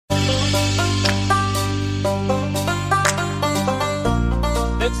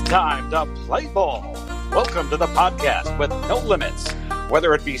time to play ball. Welcome to the podcast with no limits.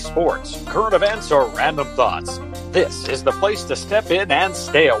 Whether it be sports, current events, or random thoughts, this is the place to step in and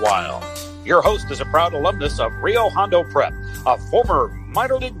stay a while. Your host is a proud alumnus of Rio Hondo Prep, a former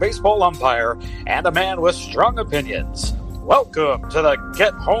minor league baseball umpire, and a man with strong opinions. Welcome to the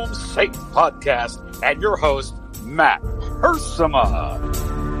Get Home Safe podcast and your host, Matt Hersema.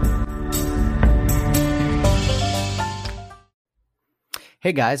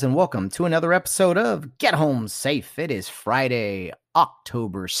 Hey guys, and welcome to another episode of Get Home Safe. It is Friday,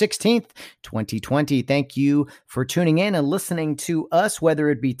 October 16th, 2020. Thank you for tuning in and listening to us, whether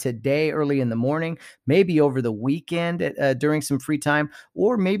it be today, early in the morning, maybe over the weekend during some free time,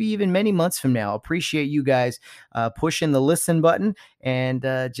 or maybe even many months from now. Appreciate you guys pushing the listen button and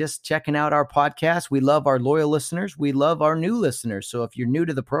just checking out our podcast. We love our loyal listeners. We love our new listeners. So if you're new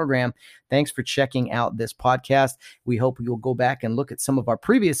to the program, thanks for checking out this podcast. We hope you'll go back and look at some of our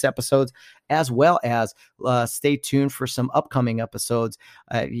previous episodes, as well as stay tuned for some upcoming episodes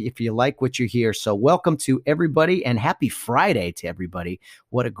if you like what you hear. So welcome to everybody and happy Friday to everybody.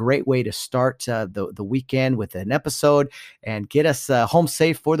 What a great way to start the weekend with an episode and get us home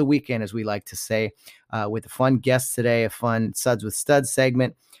safe for the weekend, as we like to say, with a fun guest today, a fun Suds with Studs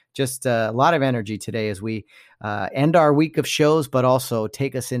segment. Just a lot of energy today as we end our week of shows, but also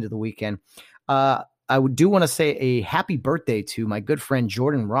take us into the weekend. I do want to say a happy birthday to my good friend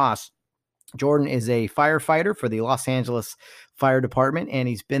Jordan Ross. Jordan is a firefighter for the Los Angeles Fire Department, and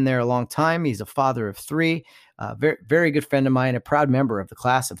he's been there a long time. He's a father of three, very, very good friend of mine, a proud member of the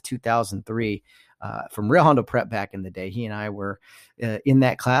class of 2003 from Rio Hondo Prep back in the day. He and I were in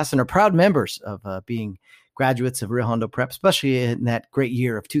that class and are proud members of being graduates of Rio Hondo Prep, especially in that great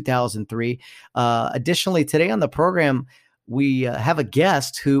year of 2003. Additionally, today on the program, we have a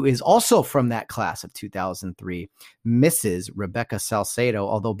guest who is also from that class of 2003, Mrs. Rebecca Salcedo,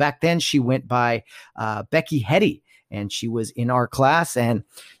 although back then she went by Becky Hetty, and she was in our class, and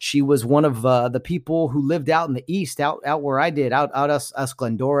she was one of the people who lived out in the East, out where I did, out us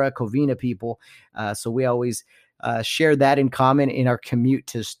Glendora, Covina people. So we always shared that in common in our commute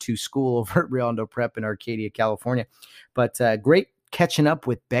to school over at Rio Hondo Prep in Arcadia, California. But great catching up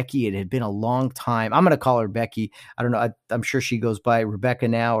with Becky. It had been a long time. I'm going to call her Becky. I don't know. I'm sure she goes by Rebecca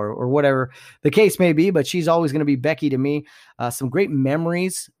now or whatever the case may be, but she's always going to be Becky to me. Some great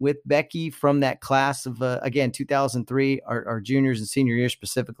memories with Becky from that class of, again, 2003, our juniors and senior year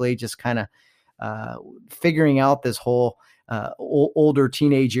specifically, just kind of figuring out this whole older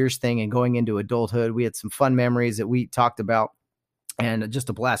teenage years thing and going into adulthood. We had some fun memories that we talked about. And just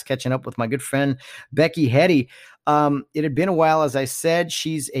a blast catching up with my good friend, Becky Hetty. It had been a while, as I said.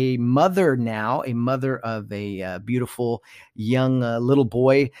 She's a mother now, a mother of a beautiful young little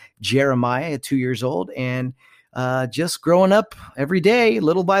boy, Jeremiah, 2 years old, and just growing up every day,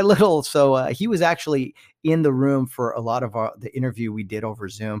 little by little. So he was actually in the room for a lot of the interview we did over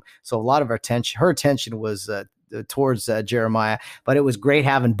Zoom. So a lot of her attention was towards Jeremiah, but it was great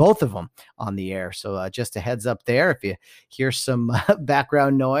having both of them on the air. So just a heads up there, if you hear some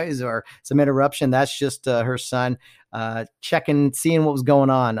background noise or some interruption, that's just her son seeing what was going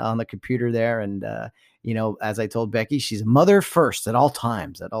on the computer there. And, as I told Becky, she's mother first at all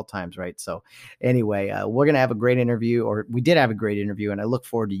times, right? So anyway, we're going to have a great interview, or we did have a great interview, and I look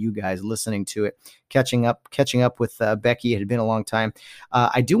forward to you guys listening to it, catching up with Becky. It had been a long time.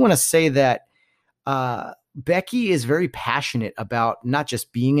 I do want to say that Becky is very passionate about not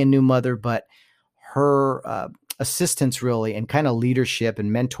just being a new mother, but her assistance really, and kind of leadership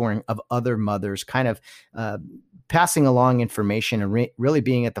and mentoring of other mothers, kind of passing along information and really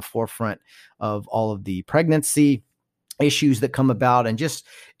being at the forefront of all of the pregnancy issues that come about, and just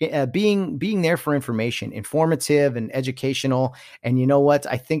being there for information, informative and educational. And you know what?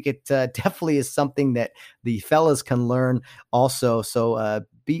 I think it definitely is something that the fellas can learn also. So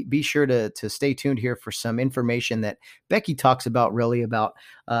be sure to stay tuned here for some information that Becky talks about, really about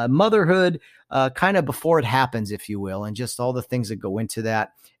motherhood, kind of before it happens, if you will, and just all the things that go into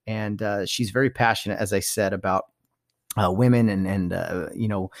that. And she's very passionate, as I said, about women and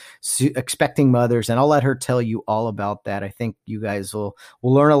expecting mothers. And I'll let her tell you all about that. I think you guys will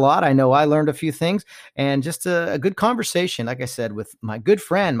learn a lot. I know I learned a few things, and just a good conversation, like I said, with my good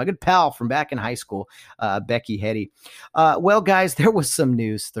friend, my good pal from back in high school, Becky Hetty. Well, guys, there was some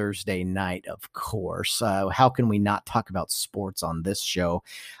news Thursday night, of course. How can we not talk about sports on this show?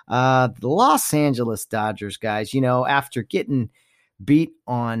 The Los Angeles Dodgers, guys, after getting beat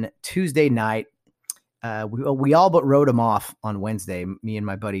on Tuesday night, we all but wrote him off on Wednesday, me and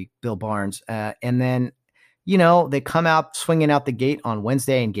my buddy Bill Barnes. And then they come out swinging out the gate on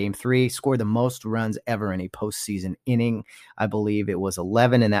Wednesday in game 3, scored the most runs ever in a postseason inning. I believe it was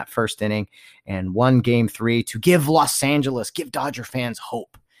 11 in that first inning, and won game 3 to give Dodger fans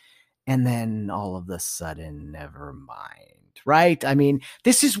hope. And then all of a sudden, never mind, right? I mean,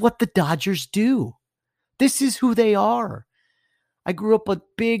 this is what the Dodgers do. This is who they are. I grew up a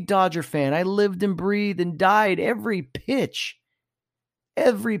big Dodger fan. I lived and breathed and died every pitch,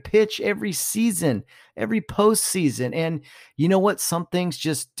 every season, every postseason. And you know what? Some things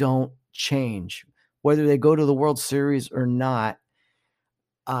just don't change, whether they go to the World Series or not.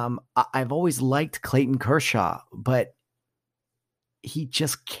 I've always liked Clayton Kershaw, but he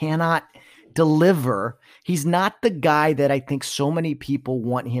just cannot deliver. He's not the guy that I think so many people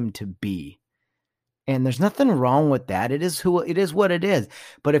want him to be. And there's nothing wrong with that. It is what it is.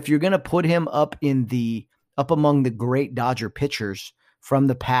 But if you're going to put him up among the great Dodger pitchers from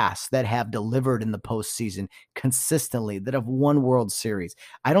the past that have delivered in the postseason consistently, that have won World Series,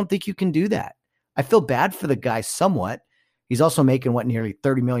 I don't think you can do that. I feel bad for the guy somewhat. He's also making nearly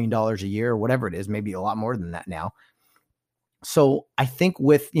 $30 million a year or whatever it is, maybe a lot more than that now. So I think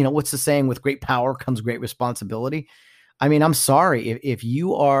with, what's the saying, with great power comes great responsibility. I mean, I'm sorry if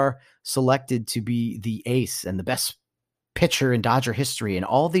you are selected to be the ace and the best pitcher in Dodger history and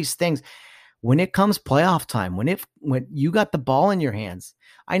all these things, when it comes playoff time, when you got the ball in your hands.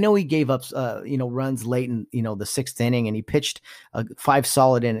 I know he gave up, runs late in, the 6th inning, and he pitched 5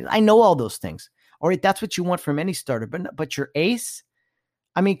 solid innings. I know all those things. All right, that's what you want from any starter, but your ace.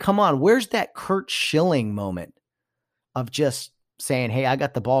 I mean, come on, where's that Curt Schilling moment of just saying, "Hey, I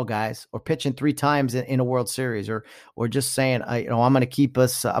got the ball, guys," or pitching 3 times in a World Series, or just saying, I'm going to keep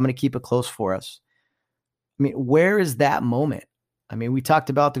it close for us. I mean, where is that moment? I mean, we talked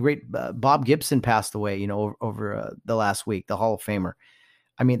about the great Bob Gibson passed away, over the last week, the Hall of Famer.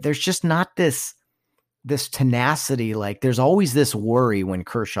 I mean, there's just not this tenacity. Like, there's always this worry when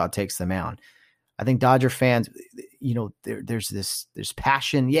Kershaw takes the mound. I think Dodger fans, there's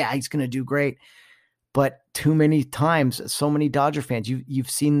passion. Yeah, he's going to do great. But too many times, so many Dodger fans,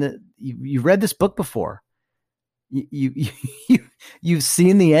 you've read this book before. You've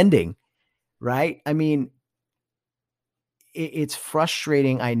seen the ending, right? I mean, it's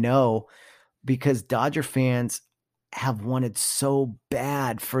frustrating, I know, because Dodger fans have wanted so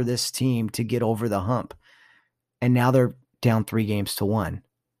bad for this team to get over the hump. And now they're down 3-1.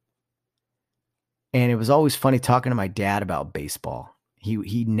 And it was always funny talking to my dad about baseball.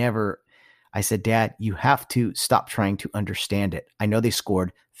 I said, "Dad, you have to stop trying to understand it. I know they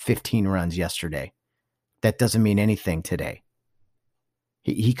scored 15 runs yesterday. That doesn't mean anything today."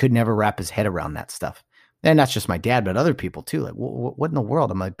 He could never wrap his head around that stuff. And not just my dad, but other people too. Like, what in the world?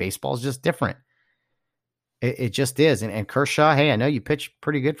 I'm like, baseball is just different. It just is. And Kershaw, hey, I know you pitched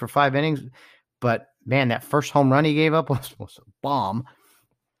pretty good for 5 innings, but man, that first home run he gave up was a bomb.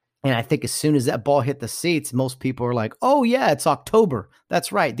 And I think as soon as that ball hit the seats, most people are like, "Oh yeah, it's October.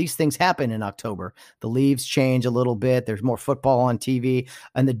 That's right. These things happen in October. The leaves change a little bit. There's more football on TV,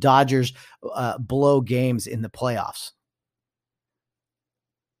 and the Dodgers blow games in the playoffs."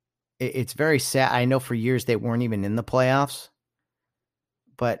 It's very sad. I know for years they weren't even in the playoffs,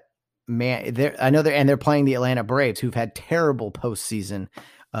 but man, they're playing the Atlanta Braves, who've had terrible postseason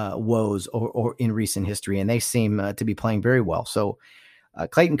woes or in recent history, and they seem to be playing very well. So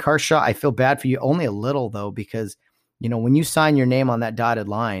Clayton Kershaw, I feel bad for you only a little though, because when you sign your name on that dotted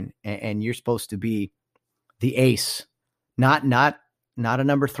line and you're supposed to be the ace, not a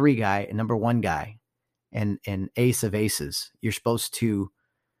number 3 guy, a number 1 guy, and ace of aces, you're supposed to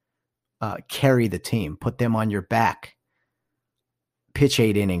carry the team, put them on your back, pitch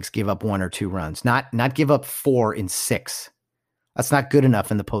 8 innings, give up 1 or 2 runs, not give up 4 in 6. That's not good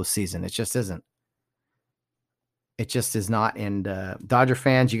enough in the postseason. It just isn't. It just is not. And Dodger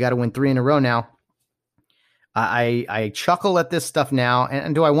fans, you got to win 3 in a row now. I chuckle at this stuff now.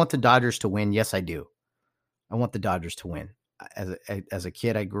 And do I want the Dodgers to win? Yes, I do. I want the Dodgers to win. As a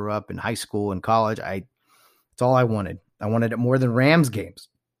kid, I grew up in high school and college. It's all I wanted. I wanted it more than Rams games,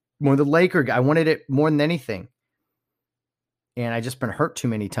 more than Laker. I wanted it more than anything. And I just been hurt too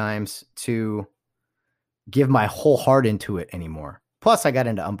many times to give my whole heart into it anymore. Plus, I got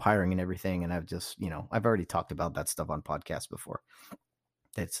into umpiring and everything, and I've just, I've already talked about that stuff on podcasts before.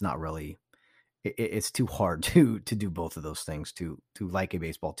 It's not really, it's too hard to do both of those things, to like a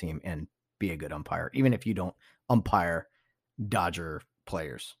baseball team and be a good umpire, even if you don't umpire Dodger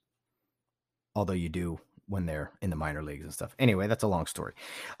players, although you do when they're in the minor leagues and stuff. Anyway, that's a long story.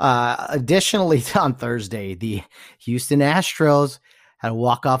 Additionally, on Thursday, the Houston Astros had a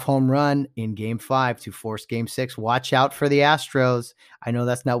walk-off home run in Game 5 to force Game 6. Watch out for the Astros. I know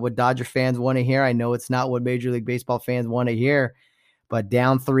that's not what Dodger fans want to hear. I know it's not what Major League Baseball fans want to hear. But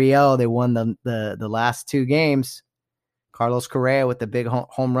down 3-0, they won the last two games. Carlos Correa with the big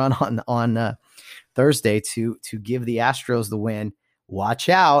home run on Thursday to give the Astros the win. Watch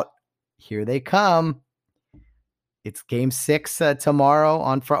out. Here they come. It's Game 6 tomorrow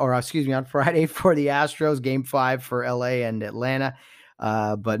on Friday for the Astros, Game 5 for LA and Atlanta.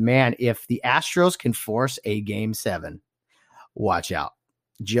 But man, if the Astros can force a Game 7, watch out.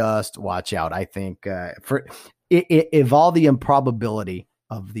 Just watch out. I think if all the improbability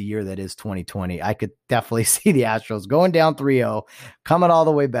of the year that is 2020, I could definitely see the Astros going down 3-0, coming all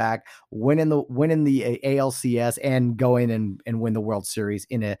the way back, winning the ALCS, and going and win the World Series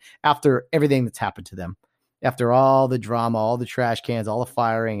after everything that's happened to them, after all the drama, all the trash cans, all the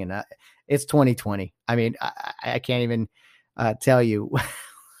firing, and it's 2020. I mean, I can't even tell you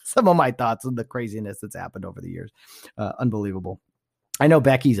some of my thoughts on the craziness that's happened over the years. Unbelievable. I know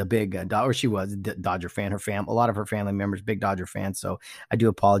Becky's a big, or she was a Dodger fan. A lot of her family members, big Dodger fans. So I do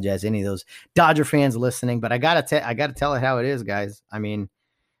apologize to any of those Dodger fans listening, but I gotta tell it how it is, guys. I mean,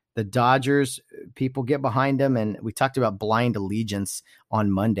 the Dodgers, people get behind them, and we talked about blind allegiance on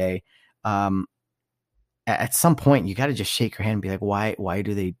Monday. At some point, you got to just shake your hand and be like, why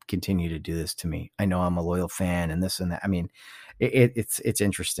do they continue to do this to me? I know I'm a loyal fan and this and that. I mean, it's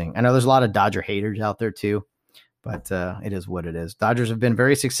interesting. I know there's a lot of Dodger haters out there too. But it is what it is. Dodgers have been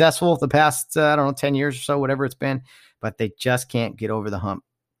very successful the past, 10 years or so, whatever it's been, but they just can't get over the hump.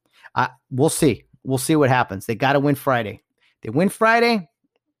 We'll see. We'll see what happens. They got to win Friday. They win Friday,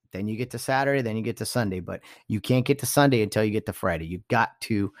 then you get to Saturday, then you get to Sunday. But you can't get to Sunday until you get to Friday. You've got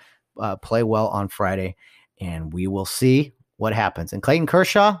to play well on Friday, and we will see what happens. And Clayton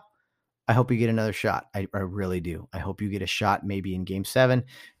Kershaw, I hope you get another shot. I really do. I hope you get a shot maybe in Game 7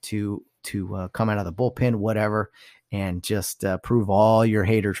 to come out of the bullpen, whatever, and just prove all your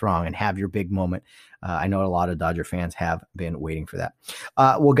haters wrong and have your big moment. I know a lot of Dodger fans have been waiting for that.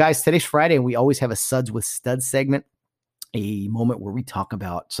 Well, guys, today's Friday, and we always have a Suds with Studs segment, a moment where we talk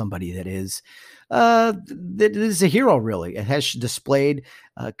about somebody that is a hero, really. It has displayed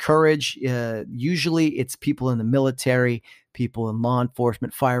courage. Usually it's people in the military, people in law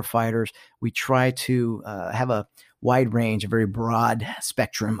enforcement, firefighters. We try to have a wide range, a very broad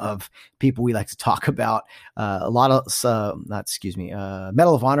spectrum of people we like to talk about. A lot of,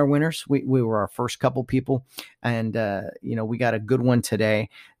 Medal of Honor winners. We were our first couple people, and we got a good one today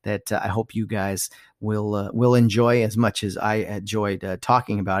that I hope you guys will enjoy as much as I enjoyed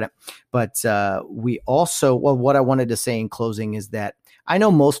talking about it. But we also, what I wanted to say in closing is that I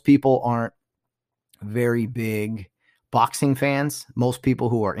know most people aren't very big boxing fans. Most people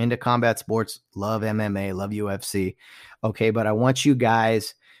who are into combat sports love MMA, love UFC. Okay, but I want you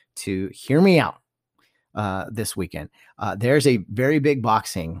guys to hear me out this weekend. There's a very big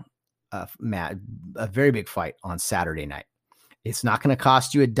boxing match, a very big fight on Saturday night. It's not going to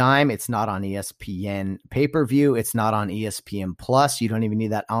cost you a dime. It's not on ESPN pay-per-view. It's not on ESPN Plus. You don't even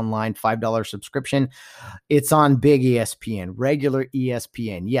need that online $5 subscription. It's on big ESPN, regular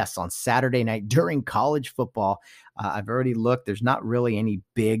ESPN. Yes, on Saturday night during college football. I've already looked. There's not really any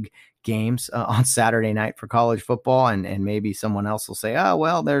big games on Saturday night for college football. And maybe someone else will say, oh,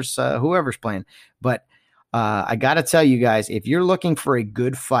 well, there's whoever's playing. But I got to tell you guys, if you're looking for a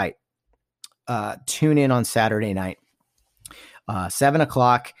good fight, tune in on Saturday night.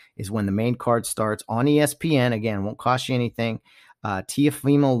 7:00 is when the main card starts on ESPN. Again, won't cost you anything.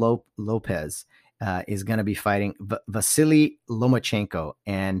 Teofimo Lopez is going to be fighting Vasily Lomachenko.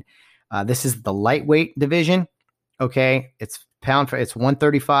 And this is the lightweight division. Okay. It's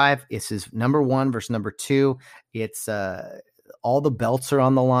 135. This is number 1 versus number 2. It's all the belts are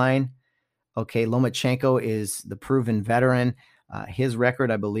on the line. Okay. Lomachenko is the proven veteran. His record,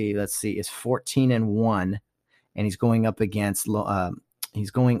 I believe, is 14-1. And he's going up against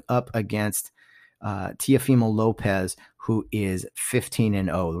Teofimo Lopez, who is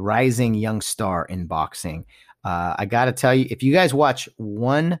 15-0, rising young star in boxing. I got to tell you, if you guys watch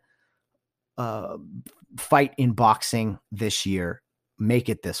one fight in boxing this year, make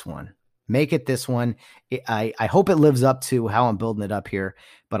it this one. Make it this one. I hope it lives up to how I'm building it up here,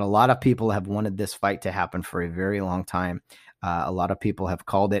 but a lot of people have wanted this fight to happen for a very long time. A lot of people have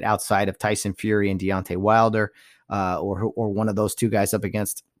called it, outside of Tyson Fury and Deontay Wilder, or one of those two guys up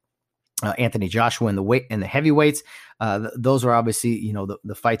against Anthony Joshua in the heavyweights. Those are obviously,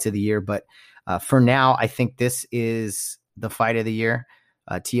 the fights of the year. But for now, I think this is the fight of the year.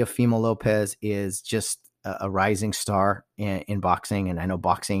 Teofimo Lopez is just a rising star in boxing, and I know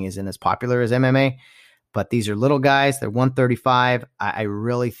boxing isn't as popular as MMA, but these are little guys. They're 135. I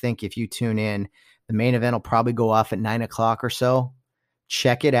really think if you tune in, the main event will probably go off at 9 o'clock or so.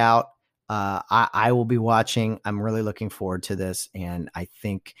 Check it out. I will be watching. I'm really looking forward to this. And I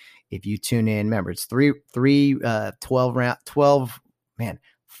think if you tune in, remember it's 12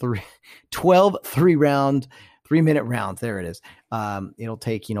 3-minute rounds. There it is. It'll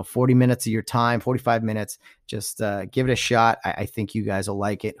take, 40 minutes of your time, 45 minutes. Just give it a shot. I think you guys will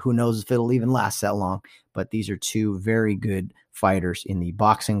like it. Who knows if it'll even last that long, but these are two very good fighters in the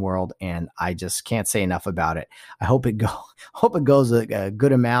boxing world. And I just can't say enough about it. I hope it goes a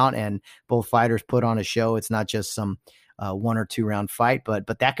good amount and both fighters put on a show. It's not just some 1 or 2 round fight, but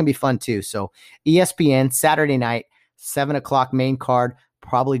that can be fun too. So ESPN Saturday night, 7 o'clock main card,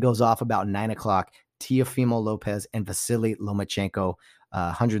 probably goes off about 9 o'clock. Teofimo Lopez and Vasily Lomachenko,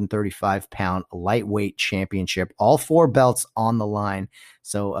 135-pound lightweight championship. All 4 belts on the line.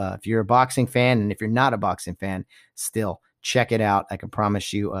 So if you're a boxing fan, and if you're not a boxing fan, still check it out. I can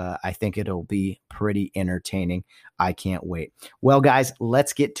promise you, I think it'll be pretty entertaining. I can't wait. Well, guys,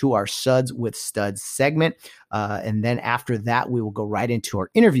 let's get to our Suds with Studs segment. And then after that, we will go right into our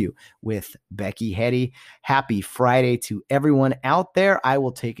interview with Becky Heddy. Happy Friday to everyone out there. I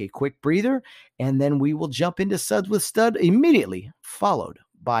will take a quick breather, and then we will jump into Suds with Stud immediately, followed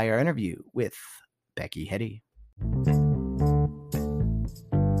by our interview with Becky Heddy.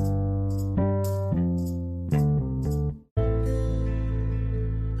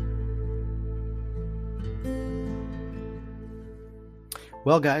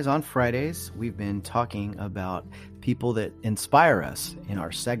 Well, guys, on Fridays, we've been talking about people that inspire us in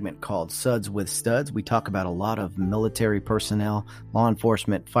our segment called Suds with Studs. We talk about a lot of military personnel, law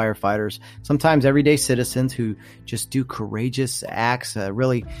enforcement, firefighters, sometimes everyday citizens who just do courageous acts,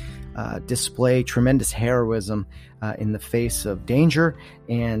 really display tremendous heroism in the face of danger.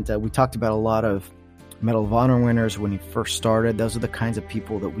 And we talked about a lot of Medal of Honor winners when he first started. Those are the kinds of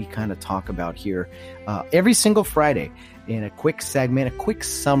people that we kind of talk about here every single Friday in a quick segment, a quick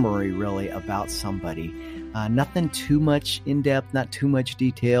summary really about somebody. Nothing too much in depth, not too much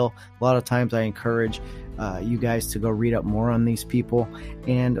detail. A lot of times I encourage you guys to go read up more on these people,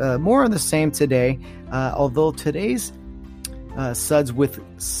 and more of the same today. Although today's Suds with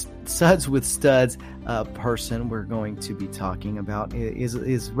Studs person we're going to be talking about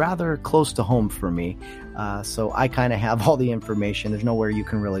is rather close to home for me. So I kind of have all the information. There's nowhere you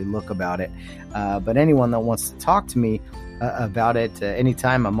can really look about it. But anyone that wants to talk to me about it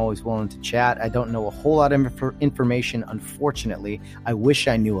anytime, I'm always willing to chat. I don't know a whole lot of information, unfortunately. I wish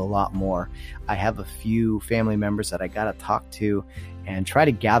I knew a lot more. I have a few family members that I got to talk to and try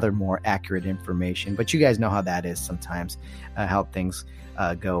to gather more accurate information. But you guys know how that is sometimes, how things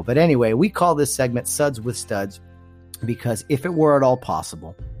go. But anyway, we call this segment Suds with Studs because if it were at all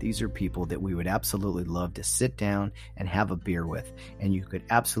possible, these are people that we would absolutely love to sit down and have a beer with. And you could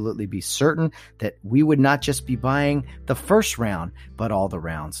absolutely be certain that we would not just be buying the first round, but all the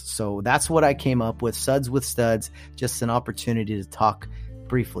rounds. So that's what I came up with, Suds with Studs, just an opportunity to talk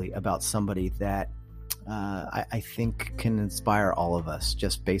briefly about somebody that I think can inspire all of us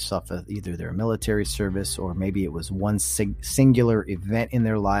just based off of either their military service, or maybe it was one singular event in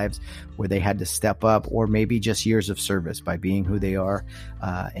their lives where they had to step up, or maybe just years of service by being who they are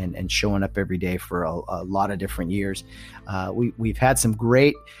and showing up every day for a lot of different years. We've had some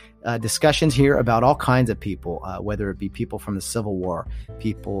great discussions here about all kinds of people, whether it be people from the Civil War,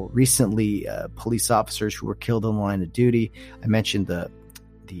 people recently, police officers who were killed in the line of duty. I mentioned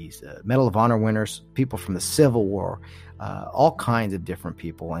these Medal of Honor winners, people from the Civil War, all kinds of different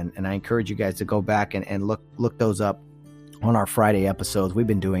people. And I encourage you guys to go back and look those up on our Friday episodes. We've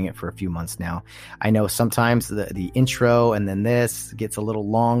been doing it for a few months now. I know sometimes the intro and then this gets a little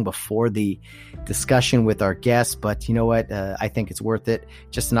long before the discussion with our guests, but you know what? I think it's worth it.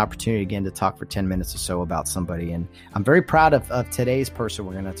 Just an opportunity again to talk for 10 minutes or so about somebody. And I'm very proud of today's person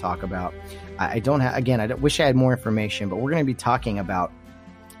we're going to talk about. I wish I had more information, but we're going to be talking about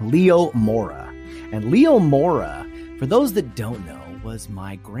Leo Mora. And Leo Mora, for those that don't know, was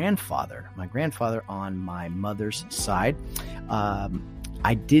my grandfather on my mother's side.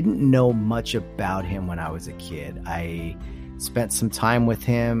 I didn't know much about him when I was a kid. I spent some time with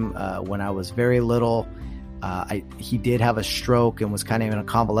him when I was very little. He did have a stroke and was kind of in a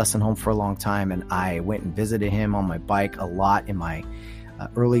convalescent home for a long time. And I went and visited him on my bike a lot in my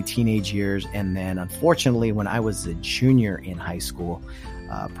early teenage years. And then unfortunately, when I was a junior in high school,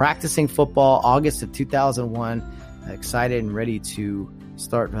 practicing football, August of 2001, excited and ready to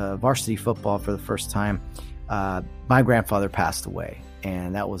start varsity football for the first time, my grandfather passed away.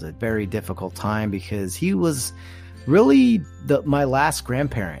 And that was a very difficult time because he was really my last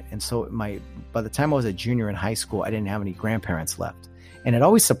grandparent. And so my by the time I was a junior in high school, I didn't have any grandparents left. And it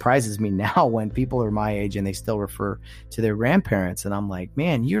always surprises me now when people are my age and they still refer to their grandparents. And I'm like,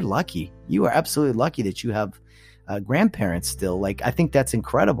 man, you're lucky. You are absolutely lucky that you have grandparents still. Like, I think that's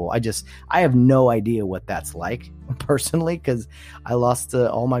incredible. I have no idea what that's like personally, because I lost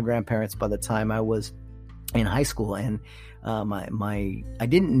all my grandparents by the time I was in high school. And I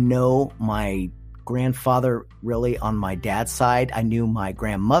didn't know my grandfather really on my dad's side. I knew my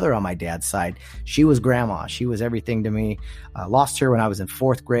grandmother on my dad's side. She was grandma. She was everything to me. Lost her when I was in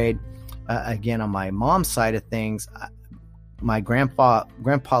fourth grade. Again, on my mom's side of things, my Grandpa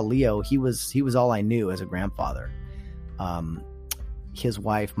Leo, he was all I knew as a grandfather. His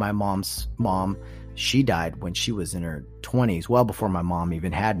wife, my mom's mom, she died when she was in her 20s, well before my mom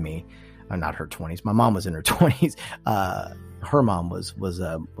even had me. Not her 20s. My mom was in her 20s. Her mom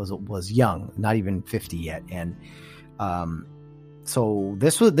was young, not even 50 yet. And so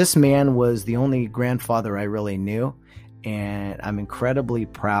this man was the only grandfather I really knew, and I'm incredibly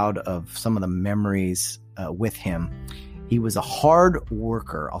proud of some of the memories with him. He was a hard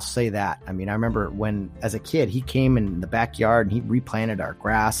worker, I'll say that. I mean, I remember when, as a kid, he came in the backyard and he replanted our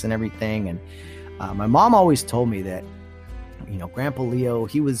grass and everything. And my mom always told me that, Grandpa Leo,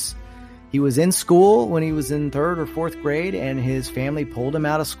 he was in school when he was in third or fourth grade, and his family pulled him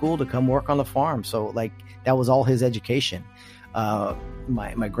out of school to come work on the farm. So that was all his education.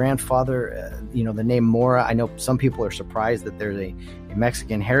 My grandfather, the name Mora, I know some people are surprised that there's a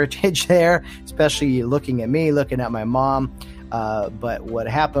Mexican heritage there, especially looking at me, looking at my mom. But what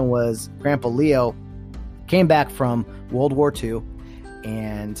happened was Grandpa Leo came back from World War II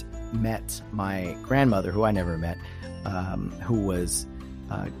and met my grandmother, who I never met, who was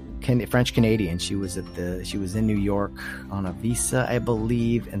French Canadian. She was in New York on a visa, I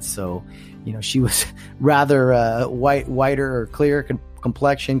believe, and so she was rather whiter or clear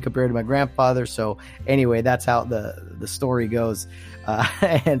complexion compared to my grandfather. So anyway, that's how the story goes.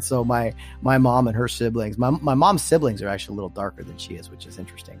 And so my mom and her siblings, my mom's siblings are actually a little darker than she is, which is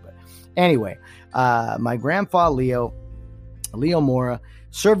interesting. But anyway, my grandpa Leo Mora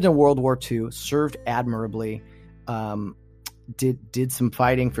served in World War II, served admirably. Did some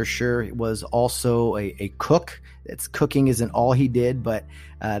fighting for sure. He was also a cook. Cooking isn't all he did, but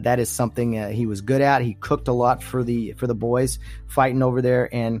that is something he was good at. He cooked a lot for the boys fighting over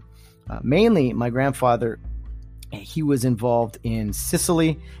there, and mainly my grandfather, he was involved in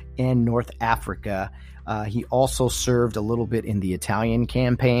Sicily and North Africa. He also served a little bit in the Italian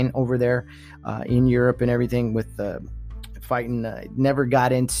campaign over there in Europe and everything with fighting. Never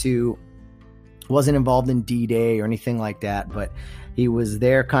got into. Wasn't involved in D-Day or anything like that, but he was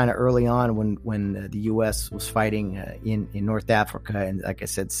there kind of early on when the U.S. was fighting in North Africa, and like I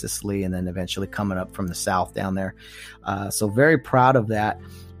said, Sicily, and then eventually coming up from the south down there. So very proud of that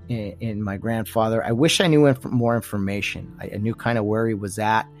in my grandfather. I wish I knew more information. I knew kind of where he was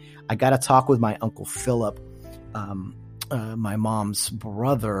at. I got to talk with my Uncle Philip, my mom's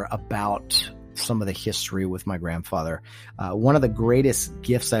brother, about some of the history with my grandfather. One of the greatest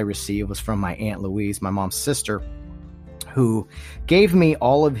gifts I received was from my Aunt Louise, my mom's sister, who gave me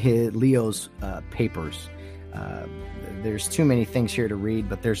all of Leo's papers. There's too many things here to read,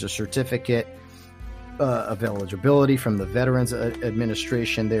 but there's a certificate of eligibility from the Veterans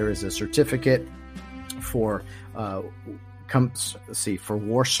Administration. There is a certificate for for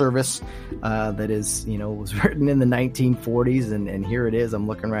war service that is, was written in the 1940s, and here it is. I'm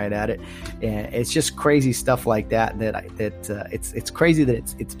looking right at it, and it's just crazy stuff like that. It's crazy that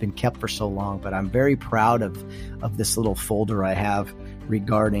it's been kept for so long. But I'm very proud of this little folder I have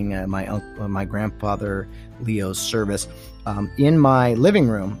regarding my grandfather Leo's service. In my living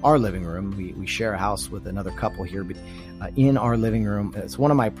room, our living room, we share a house with another couple here, but in our living room, it's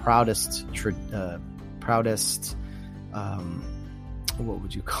one of my proudest. What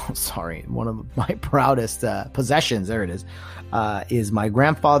would you call? Sorry, one of my proudest possessions. There it is my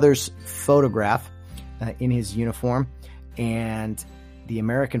grandfather's photograph in his uniform, and the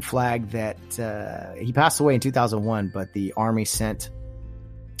American flag that he passed away in 2001. But the Army sent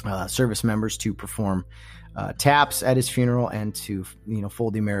service members to perform taps at his funeral and to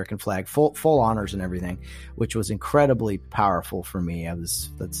fold the American flag, full honors and everything, which was incredibly powerful for me. I was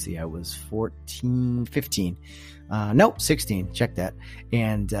 16, check that.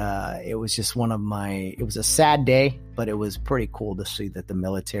 And it was just it was a sad day, but it was pretty cool to see that the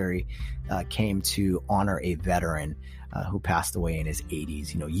military came to honor a veteran who passed away in his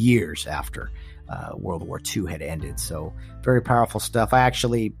 80s, years after World War II had ended. So very powerful stuff. I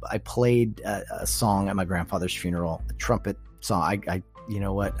played a song at my grandfather's funeral, a trumpet song. I you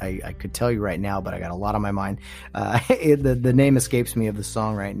know what? I could tell you right now, but I got a lot on my mind. The name escapes me of the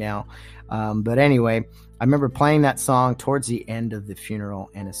song right now. But anyway, I remember playing that song towards the end of the funeral.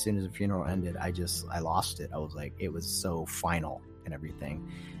 And as soon as the funeral ended, I lost it. I was like, it was so final and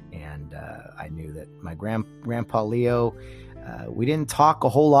everything. And I knew that my grandpa Leo, we didn't talk a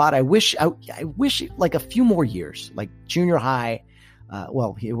whole lot. I wish like a few more years, like junior high.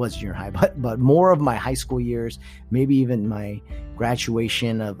 Well, it was junior high, but more of my high school years, maybe even my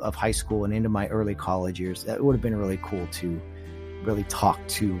graduation of high school and into my early college years. That would have been really cool to really talk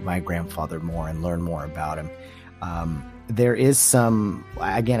to my grandfather more and learn more about him. There is some,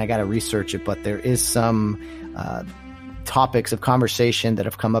 again, I got to research it, but there is some topics of conversation that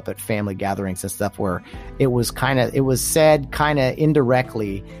have come up at family gatherings and stuff where it was said kind of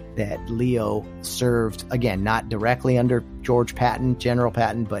indirectly that Leo served, again, not directly under George Patton, General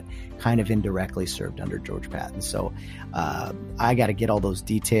Patton, but kind of indirectly served under George Patton. So I got to get all those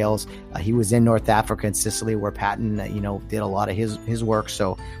details. He was in North Africa and Sicily where Patton, did a lot of his work.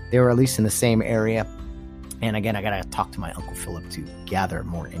 So they were at least in the same area. And again, I got to talk to my Uncle Philip to gather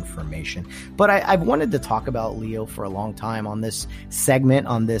more information. But I've wanted to talk about Leo for a long time on this segment,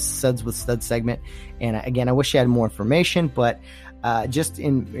 on this Suds with Studs segment. And again, I wish I had more information, but just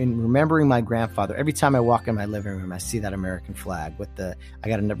in remembering my grandfather, every time I walk in my living room, I see that American flag I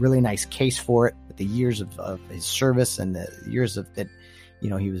got a really nice case for it with the years of his service and the years of that,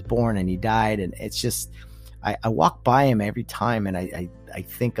 he was born and he died. And it's just, I walk by him every time and I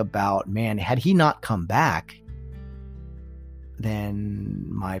think about, man, had he not come back, then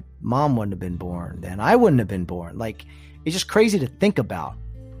my mom wouldn't have been born. Then I wouldn't have been born. Like, it's just crazy to think about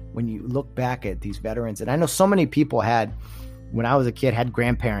when you look back at these veterans. And I know so many people when I was a kid, had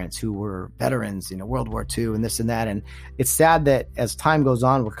grandparents who were veterans, World War II and this and that. And it's sad that as time goes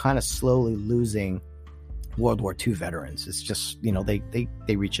on, we're kind of slowly losing World War II veterans. It's just,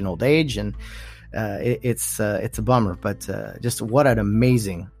 they reach an old age and it's a bummer, but just what an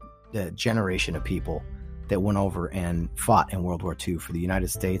amazing generation of people that went over and fought in World War II for the United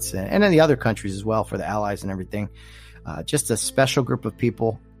States and in the other countries as well, for the Allies and everything. Just a special group of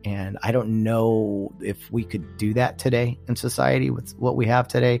people. And I don't know if we could do that today in society with what we have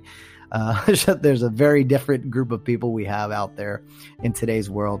today. There's a very different group of people we have out there in today's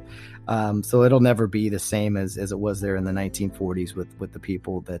world. So it'll never be the same as it was there in the 1940s with the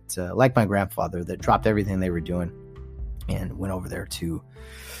people that, like my grandfather, that dropped everything they were doing and went over there to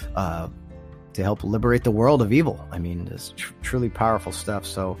help liberate the world of evil. I mean, it's truly powerful stuff.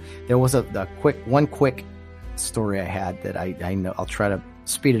 So there was one quick story I had that I know I'll try to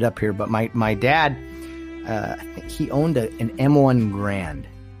speed it up here, but my dad, I think he owned an M1 Garand,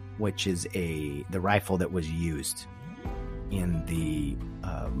 which is the rifle that was used in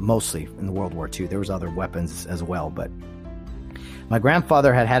mostly in the World War II. There was other weapons as well, but my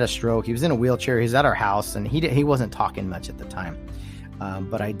grandfather had a stroke. He was in a wheelchair. He was at our house, and he wasn't talking much at the time.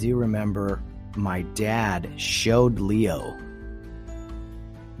 But I do remember my dad showed Leo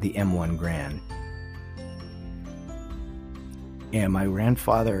the M1 Garand. And my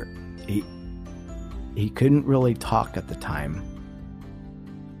grandfather, he couldn't really talk at the time,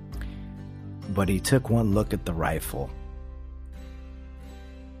 but he took one look at the rifle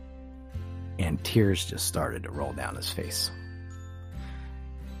and tears just started to roll down his face.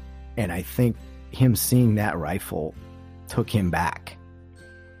 And I think him seeing that rifle took him back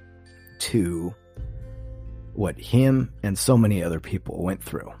to what him and so many other people went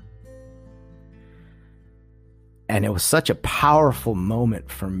through. And it was such a powerful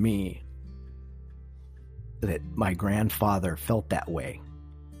moment for me that my grandfather felt that way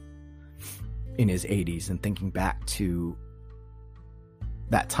in his 80s and thinking back to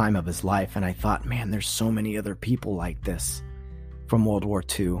that time of his life. And I thought, man, there's so many other people like this from World War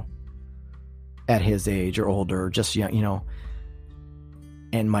II at his age or older, just young,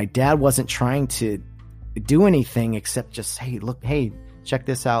 And my dad wasn't trying to do anything except just, hey, check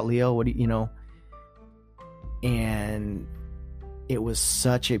this out, Leo. What do you? And it was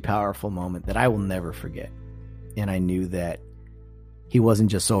such a powerful moment that I will never forget. And I knew that he wasn't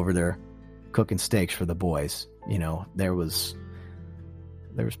just over there cooking steaks for the boys. There was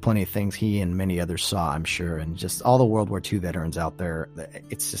plenty of things he and many others saw, I'm sure. And just all the World War II veterans out there,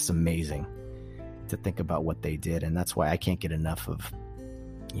 it's just amazing to think about what they did. And that's why I can't get enough of,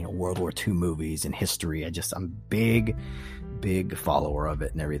 World War II movies and history. I'm big follower of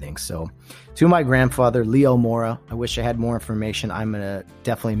it and everything. So to my grandfather, Leo Mora, I wish I had more information. I'm going to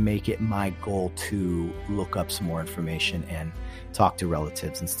definitely make it my goal to look up some more information and talk to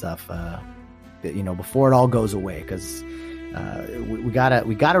relatives and stuff, before it all goes away. Because we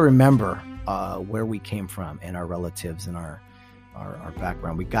gotta remember where we came from and our relatives and our our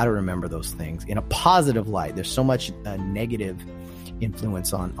background. We got to remember those things in a positive light. There's so much negative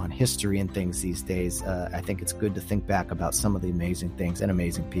influence on history and things these days. I think it's good to think back about some of the amazing things and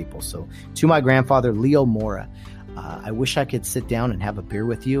amazing people. So to my grandfather, Leo Mora, I wish I could sit down and have a beer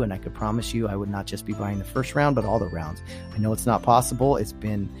with you, and I could promise you I would not just be buying the first round, but all the rounds. I know it's not possible. It's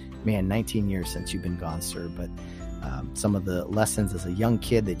been, 19 years since you've been gone, sir, but some of the lessons as a young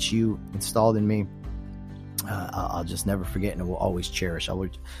kid that you installed in me, I'll just never forget, and will always cherish.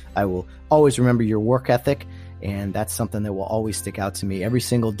 I will always remember your work ethic, and that's something that will always stick out to me every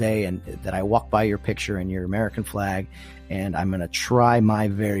single day, and that I walk by your picture and your American flag, and I'm going to try my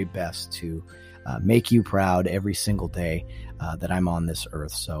very best to make you proud every single day that I'm on this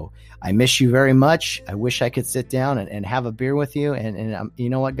earth. So I miss you very much. I wish I could sit down and have a beer with you. And you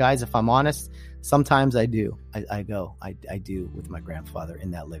know what, guys, if I'm honest, sometimes I do. I do with my grandfather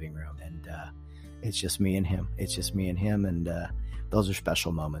in that living room, and it's just me and him. And those are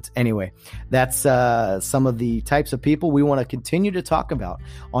special moments. Anyway, that's some of the types of people we want to continue to talk about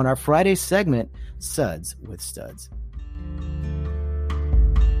on our Friday segment, Suds with Studs.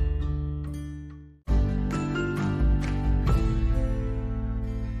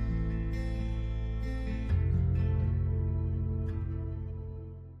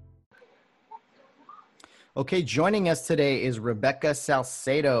 Okay, joining us today is Rebecca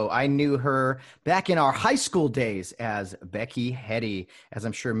Salcedo. I knew her back in our high school days as Becky Hetty, as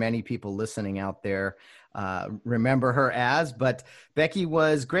I'm sure many people listening out there remember her as. But Becky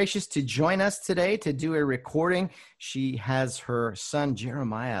was gracious to join us today to do a recording. She has her son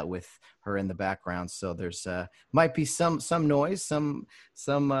Jeremiah with her in the background, so there's might be some noise, some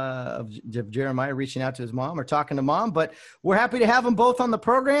of Jeremiah reaching out to his mom or talking to mom. But we're happy to have them both on the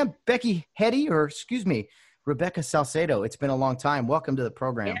program. Becky Hetty, or excuse me, Rebecca Salcedo. It's been a long time. Welcome to the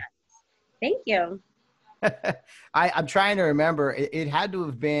program. Yeah. Thank you. I'm trying to remember. It had to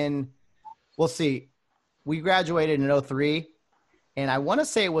have been. We'll see. We graduated in 2003, and I want to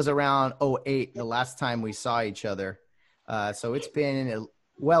say it was around 2008 the last time we saw each other. So it's been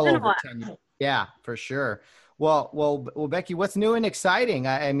well over 10 years. Yeah, for sure. Well, Becky, what's new and exciting?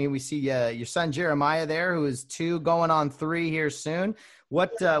 I mean, we see your son Jeremiah there, who is 2 going on 3 here soon.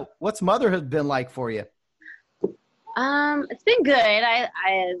 What's motherhood been like for you? It's been good. I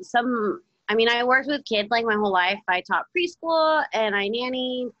worked with kids like my whole life. I taught preschool and I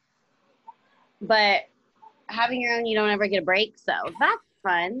nannied, but having your own, you don't ever get a break. So that's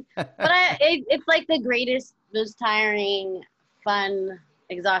fun. But it's like the greatest, most tiring, fun,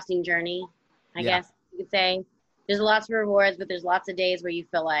 exhausting journey, I guess you could say. There's lots of rewards, but there's lots of days where you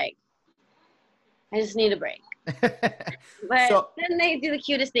feel like I just need a break. But then they do the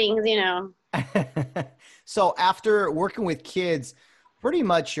cutest things, you know. So after working with kids pretty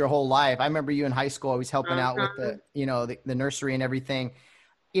much your whole life, I remember you in high school always helping out with the nursery and everything.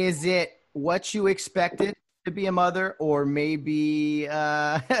 Is it what you expected to be a mother, or maybe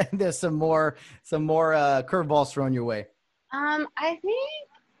there's some more curveballs thrown your way? I think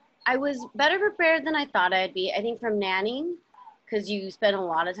I was better prepared than I thought I'd be. I think from nannying, because you spend a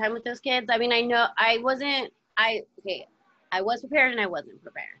lot of time with those kids. I mean, I know I was prepared and I wasn't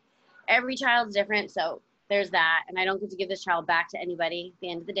prepared. Every child's different, so there's that. And I don't get to give this child back to anybody at the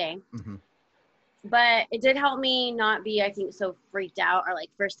end of the day. Mm-hmm. But it did help me not be, I think, so freaked out or like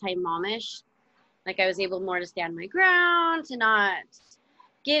first time momish. Like I was able more to stand my ground, to not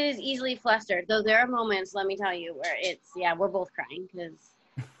get as easily flustered. Though there are moments, let me tell you, where we're both crying because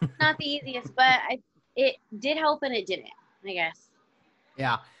it's not the easiest, but it did help and it didn't, I guess.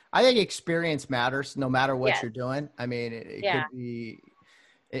 Yeah. I think experience matters no matter what you're doing. I mean, it could be,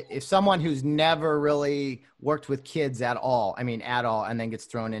 if someone who's never really worked with kids at all, and then gets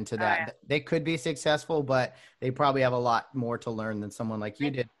thrown into that, they could be successful, but they probably have a lot more to learn than someone like you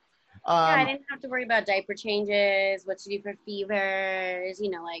did. I didn't have to worry about diaper changes, what to do for fevers,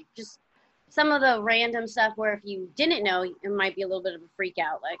 like just some of the random stuff where if you didn't know, it might be a little bit of a freak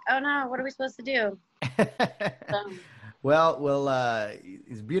out. Like, oh no, what are we supposed to do? Well,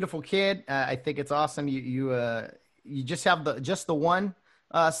 he's a beautiful kid. I think it's awesome. You just have the one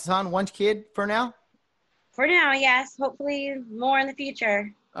son, one kid for now? For now, yes. Hopefully more in the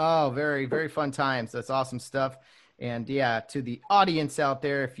future. Oh, very, very fun times. That's awesome stuff. And to the audience out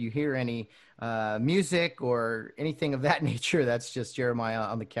there, if you hear any music or anything of that nature, that's just Jeremiah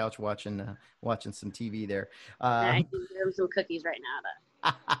on the couch watching some TV there. I can give him some cookies right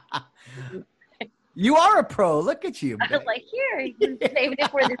now. You are a pro. Look at you. I was like, here, you can save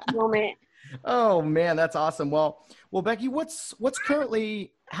it for this moment. Oh man, that's awesome. Well, Becky, what's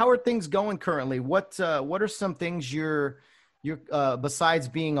currently? How are things going currently? What are some things you're you're besides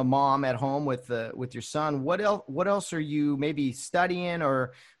being a mom at home with your son, what else are you maybe studying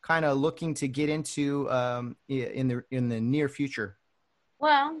or kind of looking to get into in the near future?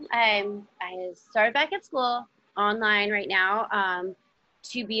 Well, I started back at school online right now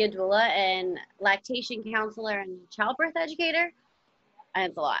to be a doula and lactation counselor and childbirth educator.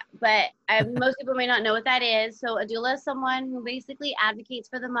 It's a lot, but most people may not know what that is. So a doula is someone who basically advocates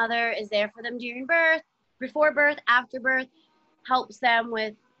for the mother, is there for them during birth, before birth, after birth, helps them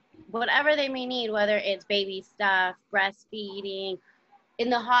with whatever they may need, whether it's baby stuff, breastfeeding, in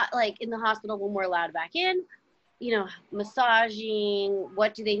the hospital when we're allowed back in, massaging,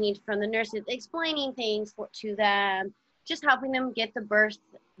 what do they need from the nurses, explaining things to them, just helping them get the birth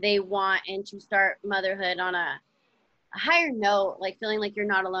they want and to start motherhood on a higher note, like feeling like you're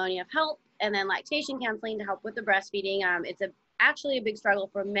not alone, you have help. And then lactation counseling to help with the breastfeeding. It's actually a big struggle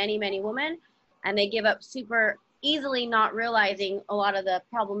for many, many women, and they give up super easily, not realizing a lot of the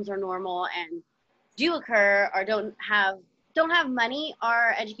problems are normal and do occur, or don't have money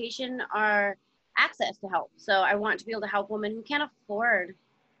or education or access to help. So I want to be able to help women who can't afford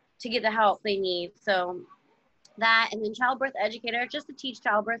to get the help they need. So that, and then childbirth educator, just to teach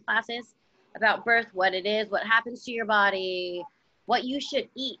childbirth classes about birth, what it is, what happens to your body, what you should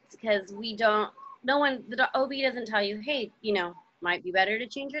eat, because the OB doesn't tell you, hey, might be better to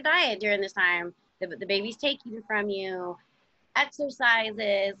change your diet during this time. The baby's taking from you,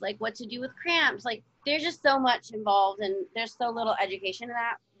 exercises, like what to do with cramps. Like there's just so much involved, and there's so little education in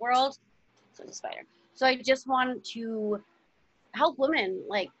that world. So it's a spider. So I just wanted to help women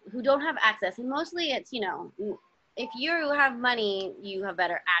like who don't have access, and mostly it's if you have money, you have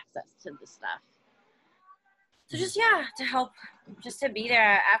better access to the stuff. So just to help, just to be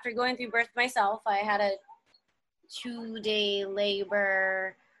there. After going through birth myself, I had a 2-day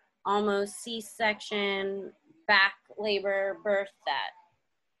labor, almost C-section, back labor birth that,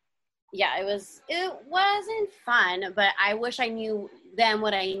 it wasn't fun, but I wish I knew then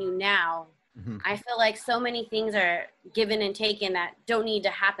what I knew now. Mm-hmm. I feel like so many things are given and taken that don't need to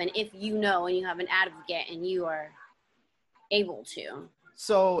happen if you know and you have an advocate and you are able to.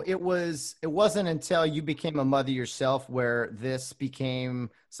 So it wasn't until you became a mother yourself where this became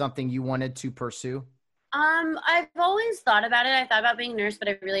something you wanted to pursue? I've always thought about it. I thought about being a nurse, but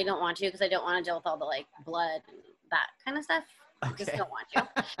I really don't want to, because I don't want to deal with all the blood and that kind of stuff. Okay. I just don't want to.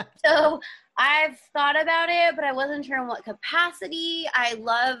 So I've thought about it, but I wasn't sure in what capacity. I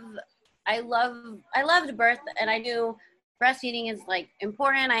loved birth, and I knew breastfeeding is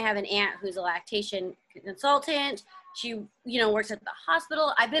important. I have an aunt who's a lactation consultant. She, works at the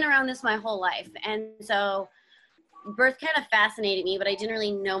hospital. I've been around this my whole life. And so birth kind of fascinated me, but I didn't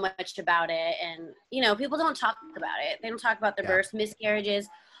really know much about it. And, people don't talk about it. They don't talk about their births, miscarriages,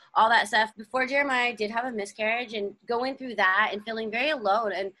 all that stuff. Before Jeremiah, I did have a miscarriage, and going through that and feeling very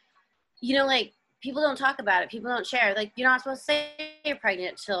alone. And, people don't talk about it. People don't share. You're not supposed to say you're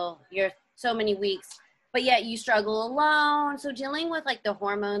pregnant till you're so many weeks, but yet you struggle alone. So dealing with the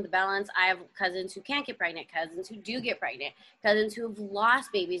hormone, the balance, I have cousins who can't get pregnant, cousins who do get pregnant, cousins who have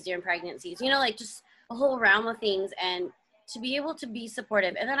lost babies during pregnancies, just a whole realm of things, and to be able to be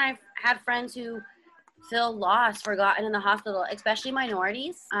supportive. And then I've had friends who feel lost, forgotten in the hospital, especially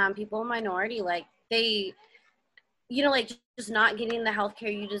minorities, people in minority, they, just not getting the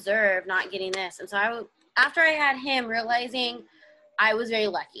healthcare you deserve, not getting this. And so after I had him, realizing I was very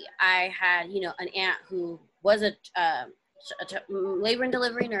lucky. I had, an aunt who was a labor and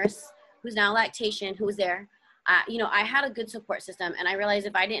delivery nurse, who's now lactation, who was there. I had a good support system, and I realized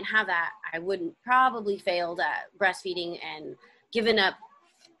if I didn't have that, I wouldn't probably failed at breastfeeding and given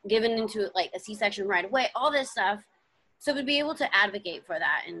into a C-section right away, all this stuff. So to be able to advocate for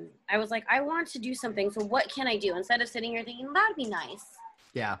that. And I was like, I want to do something. So what can I do? Instead of sitting here thinking, that'd be nice.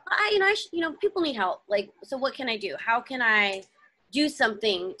 Yeah. People need help. So what can I do? How can I do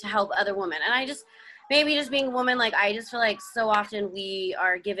something to help other women? And I just being a woman, I just feel like so often we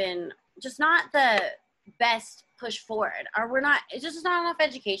are given just not the best push forward, or it's just not enough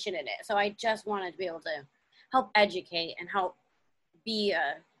education in it. So I just wanted to be able to help educate and help be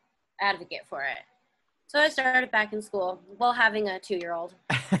a advocate for it. So I started back in school while having a 2-year-old,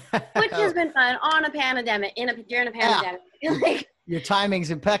 which has been fun on a pandemic, during a pandemic. Your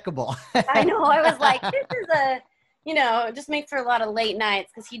timing's impeccable. I know. I was like, this is it just makes for a lot of late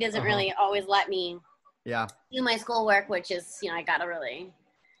nights, because he doesn't really always let me do my schoolwork, which is, I got to really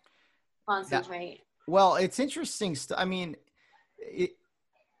concentrate. Yeah. Well, it's interesting. I mean,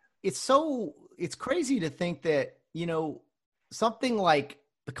 it's crazy to think that, something like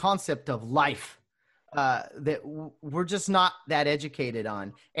the concept of life, that we're just not that educated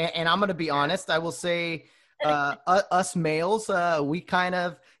on. And I'm going to be honest, I will say, us males, we kind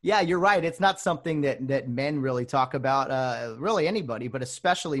of, yeah, you're right. It's not something that men really talk about, really anybody, but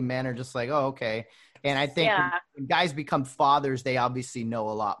especially men are just like, oh, okay. And I think when guys become fathers, they obviously know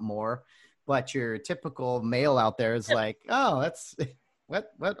a lot more, but your typical male out there is like, oh, that's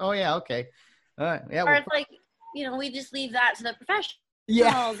what? Oh yeah. Okay. All right. Yeah. Or it's like, we just leave that to the professionals.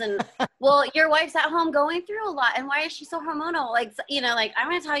 Yeah. And well, your wife's at home going through a lot, and why is she so hormonal? Like, I'm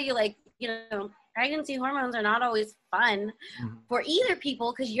going to tell you, like, pregnancy hormones are not always fun for either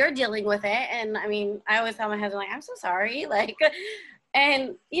people because you're dealing with it. And I mean, I always tell my husband, like, I'm so sorry. Like,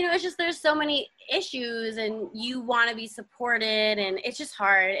 and, it's just, there's so many issues and you want to be supported and it's just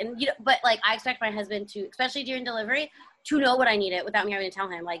hard. And, but like, I expect my husband to, especially during delivery, to know what I needed without me having to tell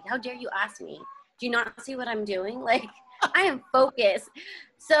him, like, how dare you ask me? Do you not see what I'm doing? Like, I am focused.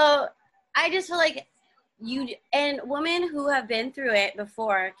 So I just feel like and women who have been through it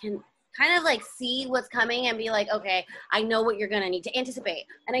before can kind of like see what's coming and be like, okay, I know what you're going to need to anticipate.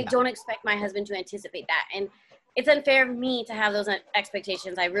 And I don't expect my husband to anticipate that. And it's unfair of me to have those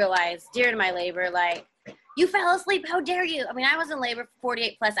expectations. I realized during my labor, like, you fell asleep. How dare you? I mean, I was in labor for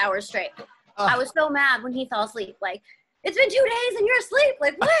 48 plus hours straight. I was so mad when he fell asleep. Like, it's been 2 days and you're asleep.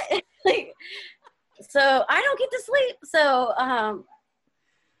 Like, what? Like, so I don't get to sleep. So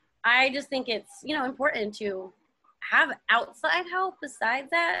I just think it's, important to have outside help besides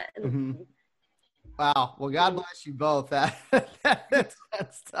that. Wow. Well, God bless you both. That's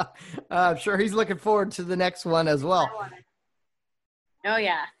tough. I'm sure he's looking forward to the next one as well. Oh,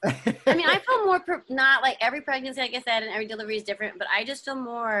 yeah. I mean, I feel more, not like every pregnancy, like I said, and every delivery is different, but I just feel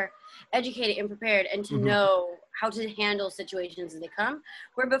more educated and prepared and to know how to handle situations as they come.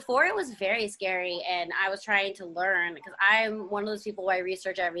 Where before it was very scary and I was trying to learn because I'm one of those people where I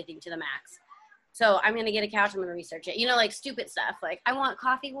research everything to the max. So I'm going to get a couch, I'm going to research it. Like stupid stuff. Like, I want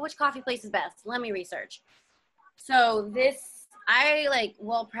coffee. Well, which coffee place is best? Let me research. So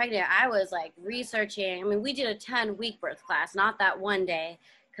while pregnant, I was like researching. I mean, we did a 10-week birth class, not that one day.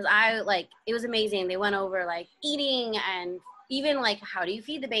 Because it was amazing. They went over like eating and even like, how do you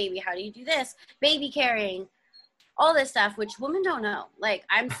feed the baby? How do you do this? Baby carrying. All this stuff, which women don't know. Like,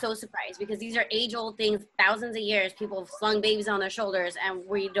 I'm so surprised because these are age-old things, thousands of years. People have slung babies on their shoulders and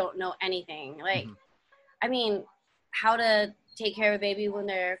we don't know anything. Like, I mean, how to take care of a baby when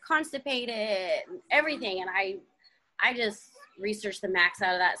they're constipated, everything. And I just researched the max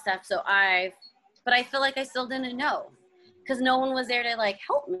out of that stuff. But I feel like I still didn't know because no one was there to like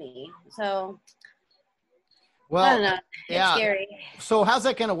help me. So, well, I don't know. It's scary. So how's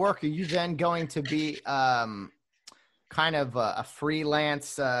that going to work? Are you then going to be, kind of a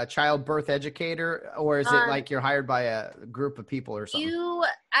freelance childbirth educator, or is it like you're hired by a group of people or something?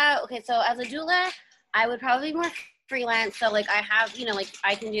 Okay, so as a doula, I would probably be more freelance. So like I have,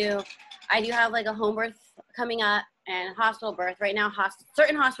 I do have like a home birth coming up and hospital birth. Right now,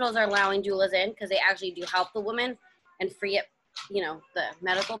 certain hospitals are allowing doulas in because they actually do help the woman and free up, the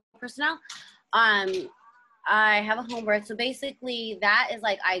medical personnel. I have a home birth. So basically that is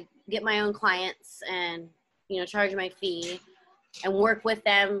like I get my own clients and charge my fee and work with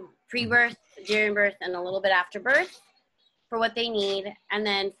them pre-birth, during birth, and a little bit after birth for what they need. And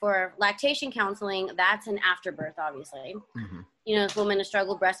then for lactation counseling, that's an afterbirth, obviously. If women have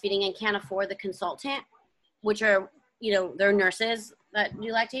struggled breastfeeding and can't afford the consultant, which are, they're nurses that do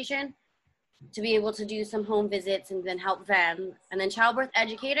lactation, to be able to do some home visits and then help them. And then childbirth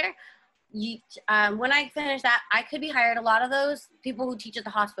educator, when I finish that, I could be hired. A lot of those people who teach at the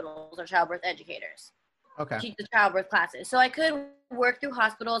hospitals are childbirth educators. Okay. Teach the childbirth classes. So I could work through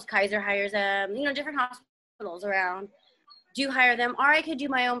hospitals. Kaiser hires them, different hospitals around do hire them, or I could do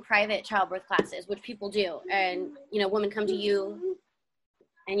my own private childbirth classes, which people do. And, women come to you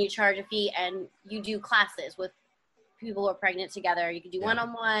and you charge a fee and you do classes with people who are pregnant together. You could do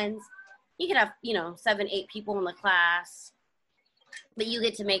one-on-ones. You could have, 7, 8 people in the class. But you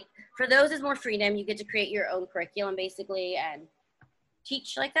get to make, for those is more freedom. You get to create your own curriculum basically and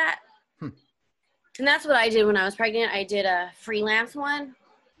teach like that. And that's what I did when I was pregnant. I did a freelance one,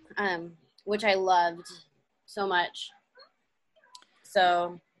 which I loved so much.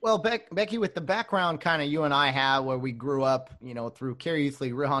 So. Well, Becky, with the background kind of you and I have where we grew up, through Carrie Youth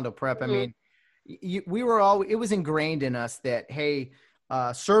League, Rio Hondo Prep, I mean, we were all, it was ingrained in us that, hey,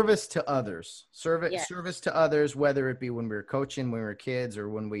 service to others, service to others, whether it be when we were coaching, when we were kids, or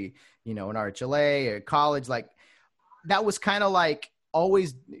when we, in RHLA or college, like that was kind of like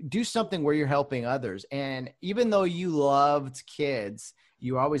always do something where you're helping others. And even though you loved kids,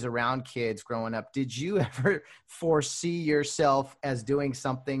 you were always around kids growing up. Did you ever foresee yourself as doing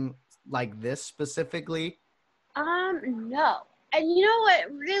something like this specifically? No. And you know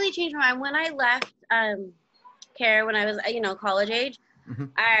what really changed my mind? When I left care when I was, college age. Mm-hmm.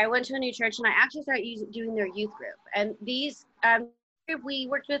 I went to a new church and I actually started doing their youth group. And these, we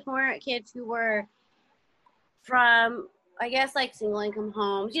worked with more kids who were from, I guess, like single income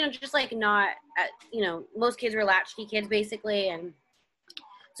homes, just like not, most kids were latchkey kids basically. And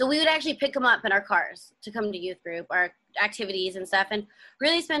so we would actually pick them up in our cars to come to youth group, our activities and stuff, and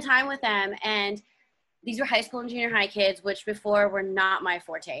really spend time with them. And these were high school and junior high kids, which before were not my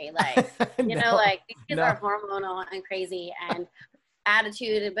forte. Like, these kids are hormonal and crazy and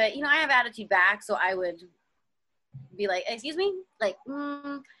attitude. But, I have attitude back. So I would be like, excuse me? Like,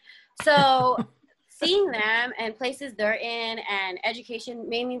 So seeing them and places they're in and education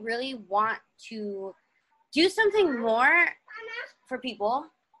made me really want to do something more for people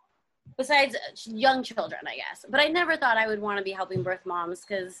besides young children, I guess. But I never thought I would want to be helping birth moms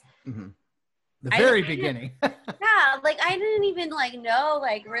because the very beginning. Yeah, like I didn't even know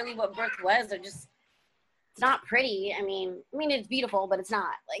really what birth was. Or just it's not pretty. I mean it's beautiful, but it's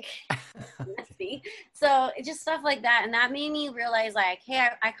not messy. So it's just stuff like that, and that made me realize hey,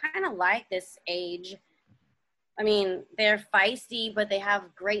 I kind of like this age. I mean, they're feisty, but they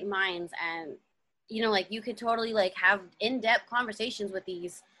have great minds, and you could totally have in-depth conversations with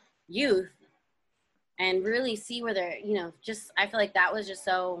these youth and really see where they're, I feel like that was just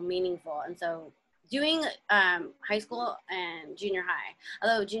so meaningful. And so doing high school and junior high,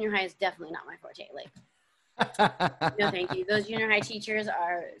 although junior high is definitely not my forte, no, thank you. Those junior high teachers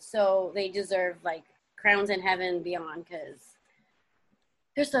they deserve crowns in heaven beyond, because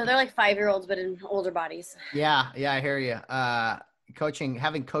they're like 5-year-olds, but in older bodies. Yeah, I hear you.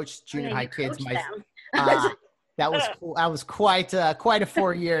 Having coached junior high kids, that was cool. I was quite a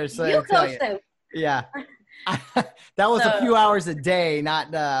 4 years. So you coached them. Yeah. That was a few hours a day,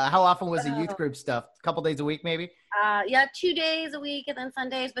 not how often was the youth group stuff? A couple days a week, maybe? 2 days a week and then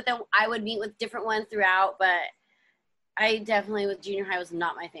Sundays, but then I would meet with different ones throughout. But I definitely, with junior high, was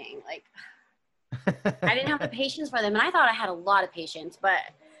not my thing. I didn't have the patience for them, and I thought I had a lot of patience, but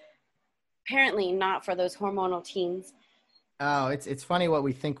apparently not for those hormonal teens. Oh, it's funny what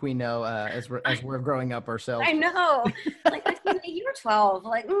we think we know as we're growing up ourselves. I know. You were 12.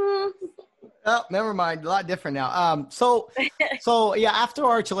 Oh, never mind. A lot different now. So yeah, after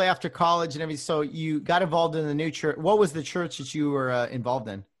Archuleta, after college and everything, so you got involved in the new church. What was the church that you were involved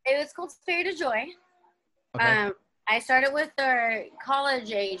in? It was called Spirit of Joy. Okay. I started with their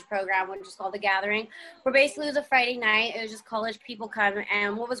college age program, which is called The Gathering, where basically it was a Friday night. It was just college people come.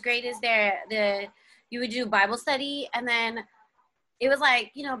 And what was great is you would do Bible study, and then it was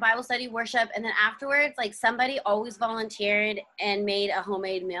Bible study, worship, and then afterwards, somebody always volunteered and made a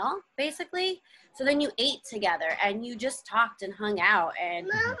homemade meal, basically. So then you ate together, and you just talked and hung out and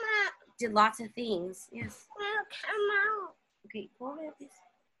did lots of things. Yes. Well, come out. Okay, pull it, please.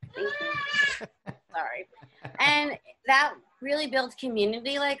 Thank you. Sorry. And that really built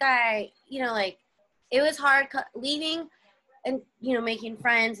community. It was hard leaving and, making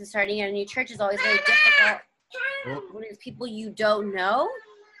friends and starting at a new church is always very difficult when it's people you don't know.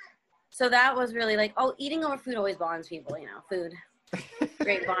 So that was really eating over food always bonds people, food.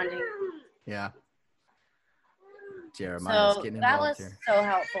 Great bonding. Yeah. Jeremiah's getting involved here. So that was so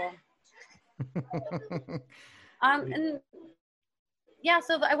helpful. And yeah,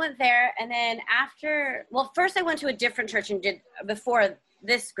 so I went there, and then first I went to a different church and before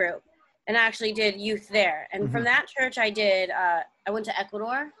this group, and actually did youth there. And from that church I went to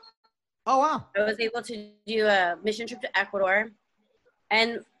Ecuador. Oh, wow. I was able to do a mission trip to Ecuador.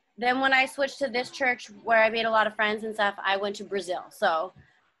 And then when I switched to this church where I made a lot of friends and stuff, I went to Brazil. So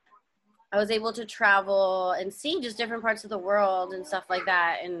I was able to travel and see just different parts of the world and stuff like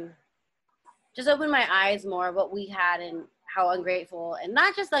that, and just open my eyes more of what we had and how ungrateful, and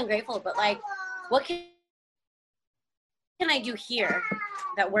not just ungrateful, but what can I do here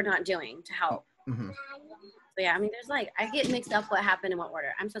that we're not doing to help? So yeah, there's I get mixed up what happened in what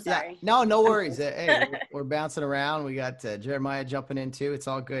order. I'm so sorry. Yeah, no worries. Hey, we're bouncing around. We got Jeremiah jumping in too. It's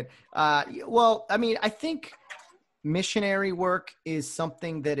all good. Well, I think missionary work is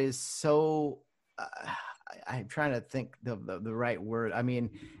something that is so, I'm trying to think the right word.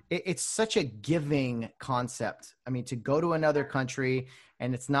 It's such a giving concept. To go to another country,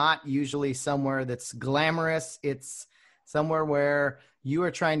 and it's not usually somewhere that's glamorous. It's somewhere where you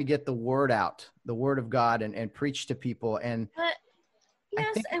are trying to get the word out, the word of God, and preach to people. And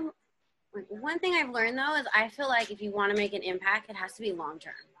and one thing I've learned though is I feel like if you want to make an impact, it has to be long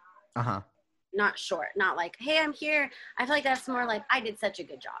term. Not short. Not hey, I'm here. I feel like that's more I did such a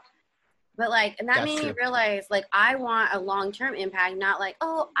good job. But and that made me realize I want a long-term impact, not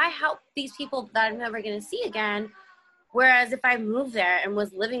oh, I help these people that I'm never going to see again. Whereas if I moved there and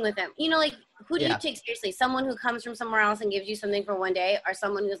was living with them, who Who do you take seriously? Someone who comes from somewhere else and gives you something for one day, or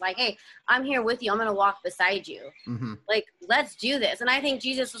someone who's like, hey, I'm here with you. I'm going to walk beside you. Mm-hmm. Like, let's do this. And I think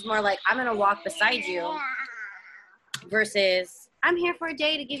Jesus was more like, I'm going to walk beside you versus I'm here for a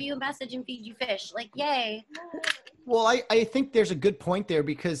day to give you a message and feed you fish. Like, yay. Well, I think there's a good point there,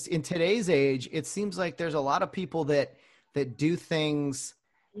 because in today's age, it seems like there's a lot of people that do things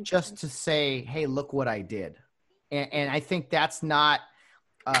just to say, hey, look what I did. And I think that's not,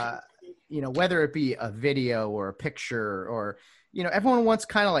 whether it be a video or a picture or, everyone wants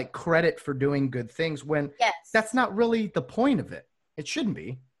kind of like credit for doing good things when that's not really the point of it. It shouldn't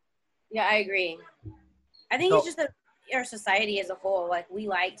be. Yeah, I agree. I think it's just that our society as a whole, like, we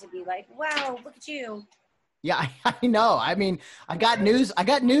like to be like, wow, look at you. Yeah, I know. I mean, I got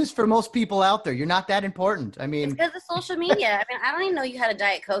news for most people out there. You're not that important. I mean, it's because of social media. I mean, I don't even know you had a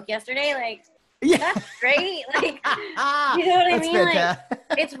Diet Coke yesterday. Like, yeah, that's great. Like, you know what I mean? Like,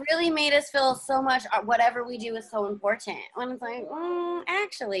 it's really made us feel so much. Whatever we do is so important. When it's like,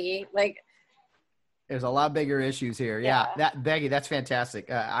 actually, like, there's a lot bigger issues here. Yeah. Becky, that's fantastic.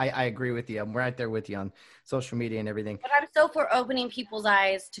 I agree with you. I'm right there with you on social media and everything. But I'm so for opening people's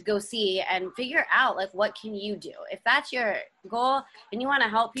eyes to go see and figure out, like, what can you do? If that's your goal and you want to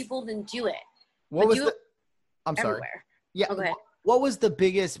help people, then do it. I'm sorry. Everywhere. Yeah. Okay. What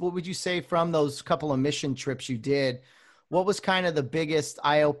would you say from those couple of mission trips you did? What was kind of the biggest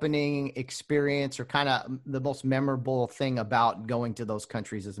eye-opening experience or kind of the most memorable thing about going to those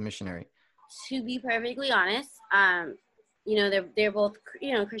countries as a missionary? To be perfectly honest, they're both,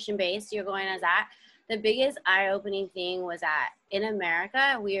 Christian based. You're going as that. The biggest eye-opening thing was that in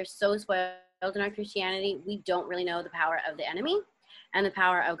America, we are so spoiled in our Christianity. We don't really know the power of the enemy and the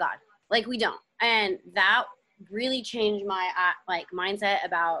power of God. Like, we don't. And that really changed my mindset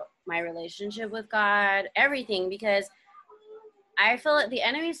about my relationship with God, everything, because I feel like the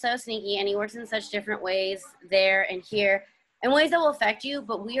enemy is so sneaky and he works in such different ways there and here, in ways that will affect you,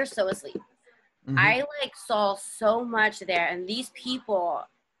 but we are so asleep. Mm-hmm. I saw so much there, and these people,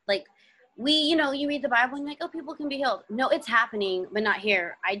 you read the Bible and you're like, oh, people can be healed. No, it's happening, but not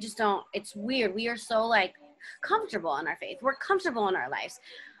here. I just don't. It's weird. We are so comfortable in our faith. We're comfortable in our lives.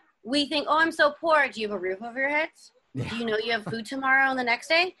 We think, oh, I'm so poor. Do you have a roof over your heads? Yeah. Do you know you have food tomorrow and the next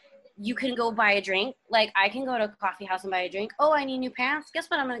day? You can go buy a drink. I can go to a coffee house and buy a drink. Oh, I need new pants.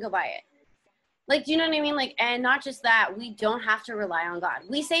 Guess what? I'm going to go buy it. Do you know what I mean? And not just that, we don't have to rely on God.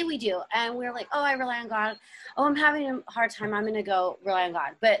 We say we do. And we're like, oh, I rely on God. Oh, I'm having a hard time. I'm going to go rely on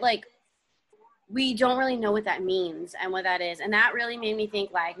God. But we don't really know what that means and what that is. And that really made me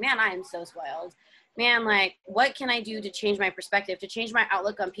think man, I am so spoiled. Man, what can I do to change my perspective, to change my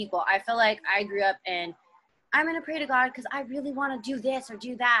outlook on people? I feel like I grew up and I'm going to pray to God because I really want to do this or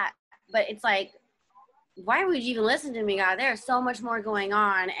do that. But it's why would you even listen to me, God? There's so much more going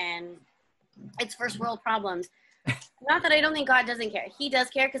on, and it's first world problems. Not that I don't think God doesn't care. He does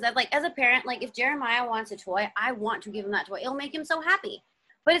care, because as a parent, if Jeremiah wants a toy, I want to give him that toy. It'll make him so happy.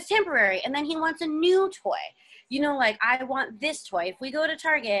 But it's temporary, and then he wants a new toy. I want this toy. If we go to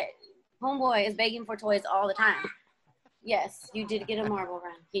Target, homeboy is begging for toys all the time. Yes, you did get a marble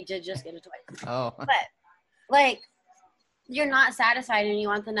run. He did just get a toy. Oh. But, you're not satisfied and you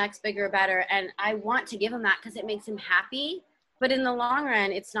want the next bigger, better. And I want to give him that because it makes him happy. But in the long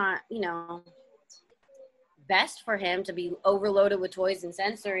run, it's not, best for him to be overloaded with toys and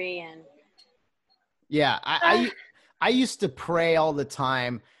sensory. And yeah, I used to pray all the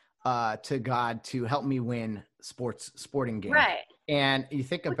time to God to help me win sporting games. Right. And you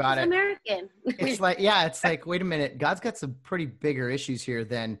think about it, American. it's wait a minute, God's got some pretty bigger issues here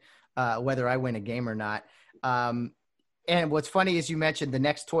than whether I win a game or not. And what's funny is you mentioned the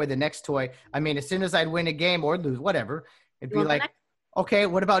next toy. I mean, as soon as I'd win a game or lose, whatever, it'd be okay,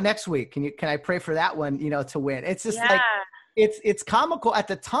 what about next week? Can I pray for that one, to win? It's just it's comical at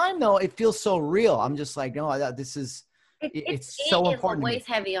the time though. It feels so real. I'm just no, this is, it's so important. It weighs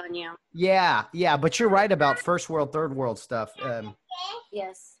heavy on you. Yeah. But you're right about first world, third world stuff.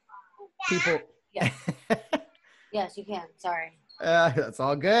 Yes. People. Yes. Yes, you can. Sorry. That's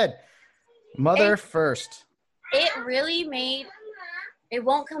all good. Mother first. It really made, it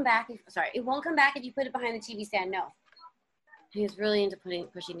won't come back if you put it behind the TV stand. No. He was really into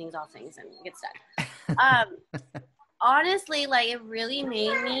pushing things off things and get stuck. Honestly, it really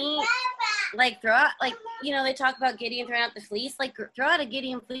made me throw out, they talk about Gideon throwing out the fleece, throw out a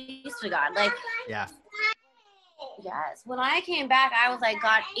Gideon fleece to God. Yeah. Yes. When I came back, I was like,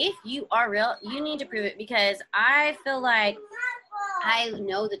 God, if you are real, you need to prove it, because I feel like I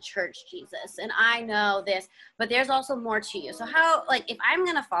know the church, Jesus, and I know this, but there's also more to you. So how, if I'm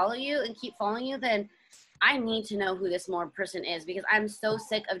going to follow you and keep following you, then I need to know who this more person is, because I'm so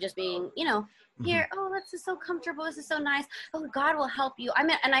sick of just being, you know, here, oh, this is so comfortable. This is so nice. Oh, God will help you.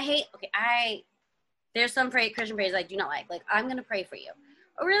 And I hate, there's some Christian prayers I do not like. Like, I'm going to pray for you.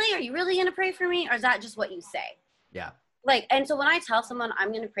 Oh, really? Are you really going to pray for me? Or is that just what you say? Yeah. Like, and so when I tell someone I'm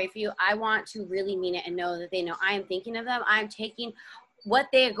going to pray for you, I want to really mean it and know that they know I am thinking of them. I'm taking what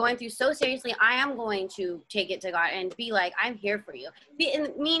they are going through so seriously. I am going to take it to God and be like, I'm here for you.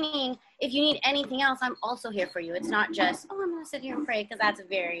 Meaning, if you need anything else, I'm also here for you. It's not just, oh, I'm going to sit here and pray, because that's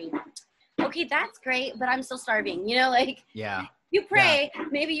okay, that's great, but I'm still starving. You know, like, yeah, you pray,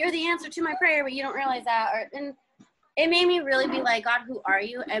 maybe you're the answer to my prayer, but you don't realize that. And it made me really be like, God, who are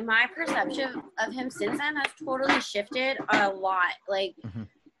you? And my perception of him since then has totally shifted a lot. Like,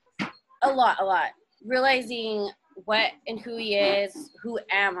 a lot. Realizing what and who he is, who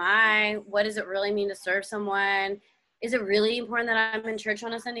am I? What does it really mean to serve someone? Is it really important that I'm in church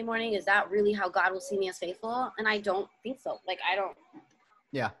on a Sunday morning? Is that really how God will see me as faithful? And I don't think so. Like, I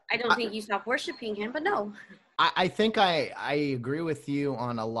don't think you stop worshiping him, but no. I think I agree with you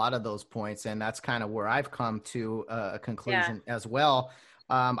on a lot of those points, and that's kind of where I've come to a conclusion as well.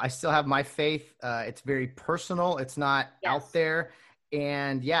 I still have my faith. It's very personal. It's not out there.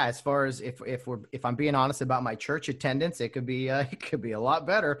 And yeah, as far as if I'm being honest about my church attendance, it could be a lot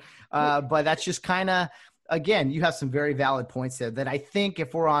better. But that's just kind of, again, you have some very valid points there that I think,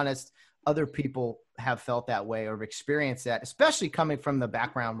 if we're honest, other people have felt that way or experienced that, especially coming from the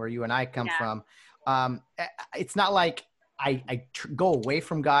background where you and I come from. It's not like I go away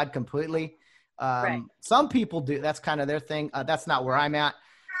from God completely. Some people do. That's kind of their thing. That's not where I'm at.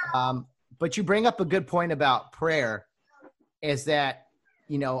 But you bring up a good point about prayer, is that,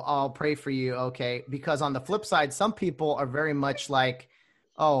 you know, I'll pray for you. Okay. Because on the flip side, some people are very much like,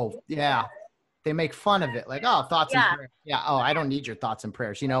 oh yeah, they make fun of it. Like, oh, thoughts and prayers. Yeah. Oh, I don't need your thoughts and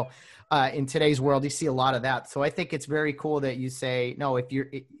prayers. You know, in today's world, you see a lot of that. So I think it's very cool that you say, no, if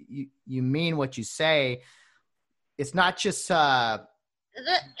you mean what you say, it's not just a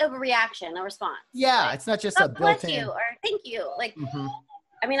reaction, a response. Yeah. Like, it's not just a built-in. Bless you or thank you. Like,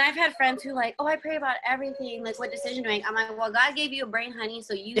 I mean, I've had friends who like, oh, I pray about everything, like what decision to make. I'm like, well, God gave you a brain, honey,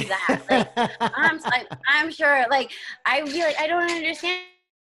 so use that. Like, I'm sure, like, I feel like I don't understand.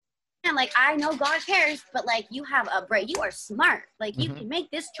 And like, I know God cares, but like, you have a brain, you are smart, like you can make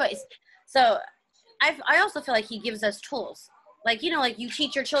this choice. So I also feel like he gives us tools. Like, you know, like you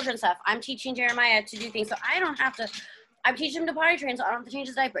teach your children stuff. I'm teaching Jeremiah to do things, so I don't have to. I'm teaching him to potty train, so I don't have to change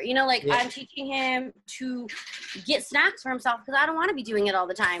his diaper. You know, like I'm teaching him to get snacks for himself, because I don't want to be doing it all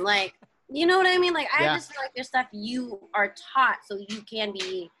the time. Like, you know what I mean? Like, I just feel like there's stuff you are taught so you can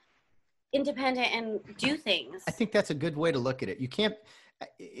be independent and do things. I think that's a good way to look at it. You can't,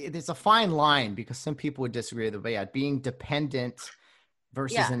 it's a fine line, because some people would disagree with it. Being dependent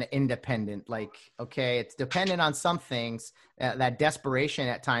versus an independent, like, okay, it's dependent on some things, that desperation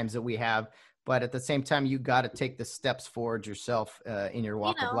at times that we have. But at the same time, you got to take the steps forward yourself in your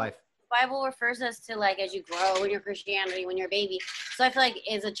walk of life. Bible refers us to, like, as you grow in your Christianity, when you're a baby. So I feel like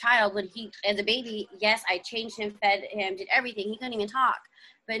as a child, as a baby, yes, I changed him, fed him, did everything. He couldn't even talk.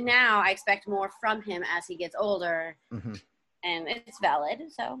 But now I expect more from him as he gets older. And it's valid.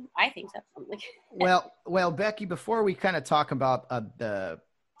 So I think so. Well, Becky, before we kind of talk about the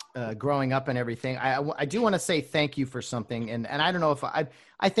growing up and everything, I do want to say thank you for something. And I don't know if I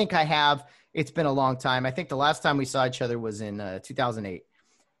think I have. It's been a long time. I think the last time we saw each other was in 2008.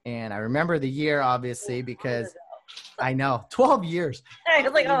 And I remember the year, obviously, because I know 12 years. I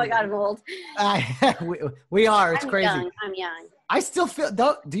was like, oh my God, I'm old. We are. It's crazy. I'm young. I still feel,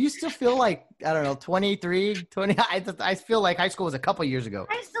 do you still feel like, I don't know, 23, 20? I feel like high school was a couple years ago.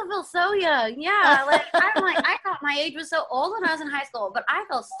 I still feel so young. Yeah. Like, I thought my age was so old when I was in high school, but I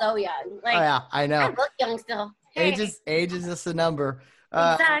feel so young. Like, oh, yeah, I know. I look young still. Hey. Age is just a number.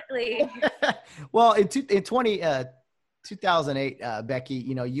 Exactly. Well, in 2008, Becky,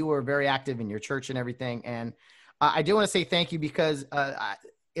 you know, you were very active in your church and everything. And I do want to say thank you, because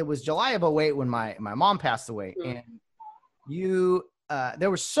it was July of 2008 when my mom passed away. And you, there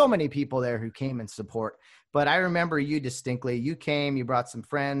were so many people there who came in support, but I remember you distinctly. You came, you brought some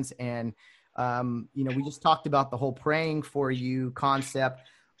friends, and, you know, we just talked about the whole praying for you concept.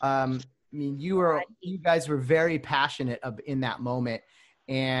 I mean, you guys were very passionate in that moment,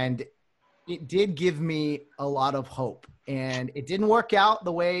 and it did give me a lot of hope. And it didn't work out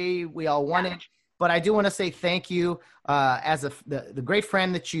the way we all wanted, but I do want to say thank you as the great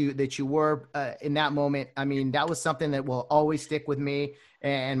friend that you were in that moment. I mean, that was something that will always stick with me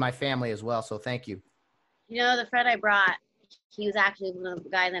and my family as well. So thank you. You know, the friend I brought, he was actually one of the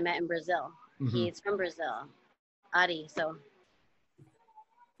guys I met in Brazil. He's from Brazil, Adi. So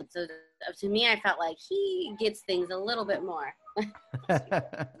to me, I felt like he gets things a little bit more.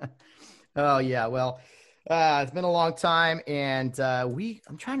 Oh yeah. Well, it's been a long time, and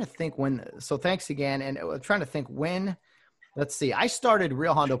I'm trying to think when. So thanks again, and I'm trying to think when. Let's see. I started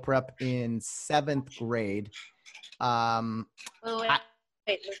Rio Hondo Prep in 7th grade. Wait,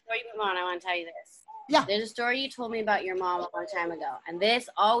 before you move on, I want to tell you this. Yeah. There's a story you told me about your mom a long time ago, and this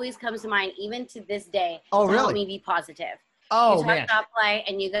always comes to mind, even to this day. Oh, to really? Help me be positive. Oh, you man. Stoplight,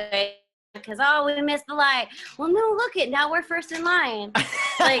 and you guys, because we missed the light. Well, no, look it. Now we're first in line.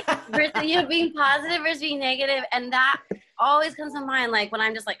 Like versus being positive versus being negative, and that always comes to mind. Like when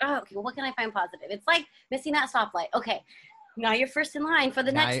I'm just like, oh, okay, well, what can I find positive? It's like missing that stoplight. Okay. Now you're first in line for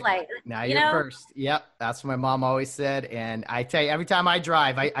the next light. Now you're first. Yep. That's what my mom always said. And I tell you, every time I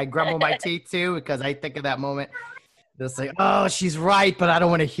drive, I grumble my teeth too, because I think of that moment. Just like, oh, she's right, but I don't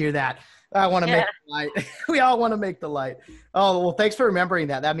want to hear that. I want to make the light. We all want to make the light. Oh, well, thanks for remembering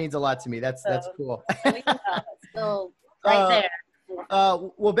that. That means a lot to me. That's cool. It's still right there.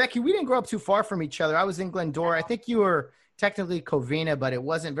 Well, Becky, we didn't grow up too far from each other. I was in Glendora. I think you were technically Covina, but it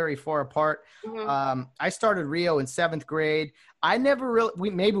wasn't very far apart. Mm-hmm. I started Rio in 7th grade. I never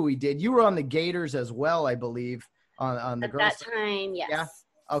really, maybe we did. You were on the Gators as well, I believe, on the girls. At that time, yes. Yeah.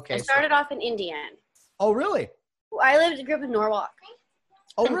 Okay. I started off in Indiana. Oh, really? I grew up in Norwalk.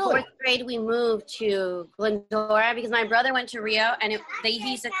 Oh, in really? 4th grade, we moved to Glendora because my brother went to Rio, and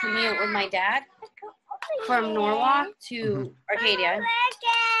he used to commute with my dad from Norwalk to Arcadia.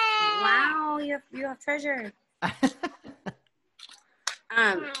 Wow, you have treasure.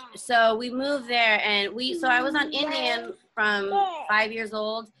 So we moved there, and so I was on Indian from 5 years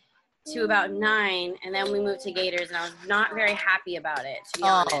old to about 9, and then we moved to Gators, and I was not very happy about it, to be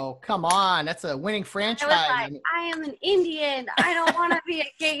honest. Oh, come on. That's a winning franchise. I was like, I am an Indian. I don't want to be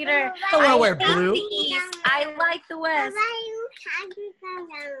a Gator. I don't want to wear blue. The East. I like the West.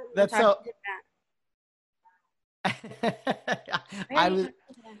 That's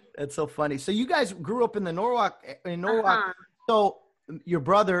that's so funny. So you guys grew up in the Norwalk. So your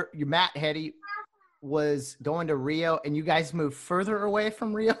brother, your Matt Hetty, was going to Rio, and you guys moved further away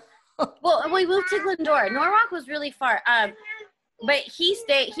from Rio? Well, we moved to Glendora. Norwalk was really far. But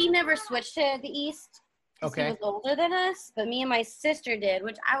he never switched to the East. Okay. He was older than us, but me and my sister did,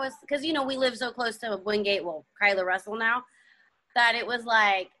 because, we live so close to Wingate, Kyla Russell now, that it was,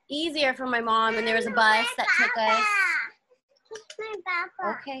 easier for my mom, and there was a bus that took us.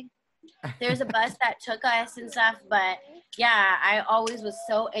 Okay. There's a bus that took us and stuff, but, yeah, I always was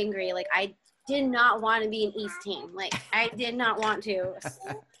so angry. I did not want to be an East team. I did not want to.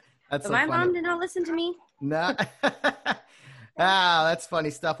 But my mom did not listen to me. No. That's funny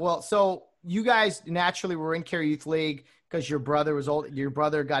stuff. Well, so you guys naturally were in Care Youth League because your brother was old. Your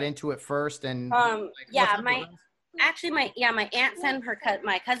brother got into it first, and my aunt sent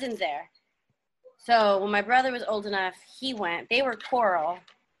my cousins there. So when my brother was old enough, he went. They were choral,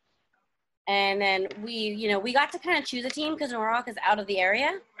 and then we got to kind of choose a team because Norwalk is out of the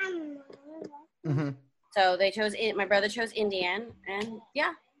area. Mm-hmm. So they chose it. My brother chose Indian, and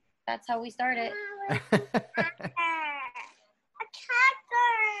yeah, that's how we started.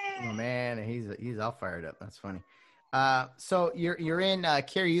 Oh man, he's all fired up. That's funny. So you're in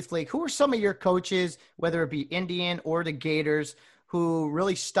Care Youth League. Who are some of your coaches, whether it be Indian or the Gators, who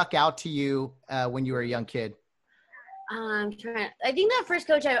really stuck out to you when you were a young kid? I think the first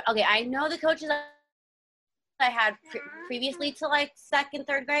coach I know the coaches I had previously to 2nd,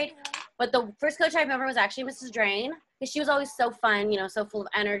 3rd grade, but the first coach I remember was actually Mrs. Drain, because she was always so fun, so full of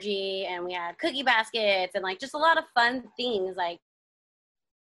energy, and we had cookie baskets and just a lot of fun things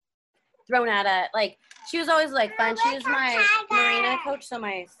thrown at it. She was always fun. She was my marina coach, so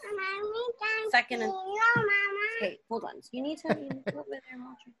my second and okay, hold on. You need to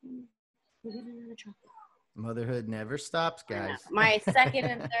Motherhood never stops, guys. My second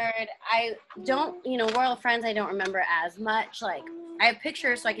and third, I don't, Royal Friends, I don't remember as much. I have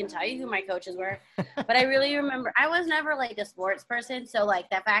pictures so I can tell you who my coaches were, but I really remember, I was never a sports person. So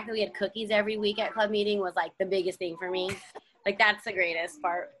the fact that we had cookies every week at club meeting was the biggest thing for me. That's the greatest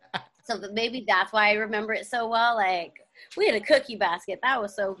part. So maybe that's why I remember it so well. We had a cookie basket. That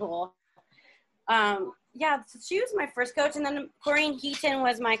was so cool. Yeah, so she was my first coach, and then Corrine Heaton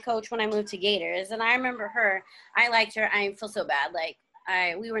was my coach when I moved to Gators, and I remember her. I liked her. I feel so bad.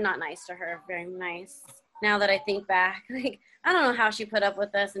 We were not nice to her, very nice. Now that I think back, I don't know how she put up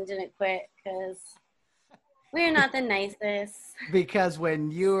with us and didn't quit, because we're not the nicest. Because when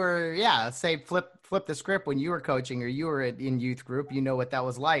you were, say flip the script, when you were coaching or you were in youth group, you know what that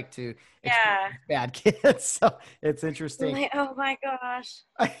was like to experience bad kids. So it's interesting. Oh my gosh.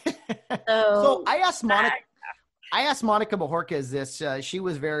 So I asked Monica. I asked Monica Mahorquez this. She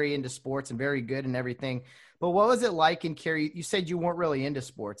was very into sports and very good and everything. But what was it like in Carrie? You said you weren't really into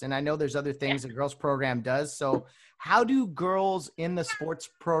sports, and I know there's other things the girls program does. So how do girls in the sports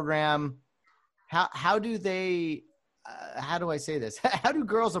program, how do they, how do I say this? How do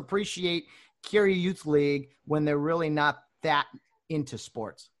girls appreciate Carrie Youth League when they're really not that into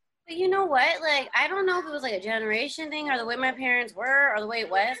sports? But you know what? Like, I don't know if it was like a generation thing or the way my parents were or the way it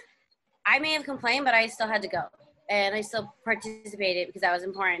was. I may have complained, but I still had to go. And I still participated because that was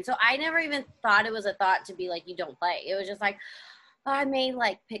important. So I never even thought it was a thought to be like, you don't play. It was just like, oh, I may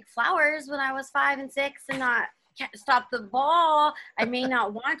like pick flowers when I was 5 and 6 and not stop the ball. I may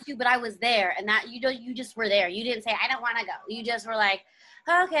not want to, but I was there. And that, you just were there. You didn't say, I don't want to go. You just were like,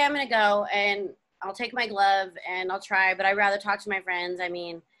 oh, okay, I'm going to go and I'll take my glove and I'll try, but I'd rather talk to my friends. I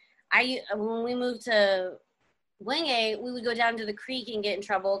mean, when we moved to Wingate, we would go down to the creek and get in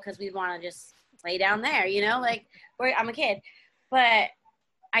trouble because we'd want to just play down there, you know, like I'm a kid, but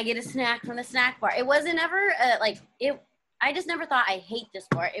I get a snack from the snack bar. It wasn't ever I just never thought I hate the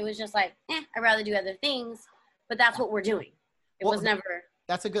sport. It was just like, I'd rather do other things, but that's what we're doing. It was never.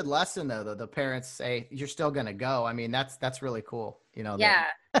 That's a good lesson though. The parents say you're still going to go. I mean, that's really cool. You know? Yeah.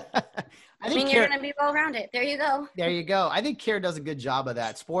 I mean, you're going to be well rounded. There you go. There you go. I think Care does a good job of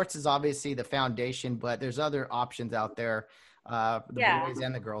that. Sports is obviously the foundation, but there's other options out there. The boys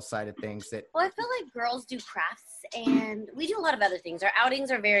and the girls side of things well, I feel like girls do crafts and we do a lot of other things. Our outings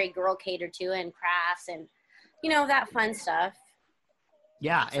are very girl catered to, and crafts and that fun stuff. So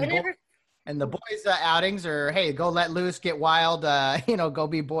and the boys outings are, hey, go let loose, get wild, go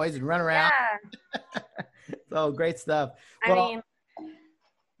be boys and run around. So great stuff. I mean,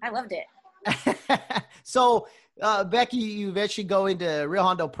 I loved it. So Becky, you eventually go into Rio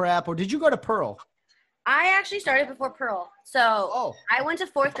Hondo Prep, or did you go to Pearl? I actually started before Pearl. So I went to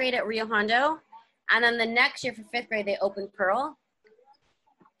 4th grade at Rio Hondo, and then the next year for 5th grade, they opened Pearl.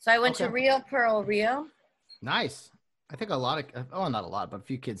 So I went to Pearl, Rio. Nice. I think not a lot, but a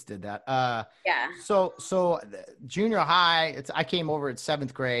few kids did that. So junior high, I came over at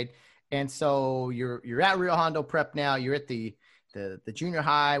 7th grade. And so you're at Rio Hondo Prep now. You're at the junior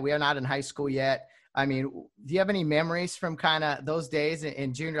high. We are not in high school yet. I mean, do you have any memories from kind of those days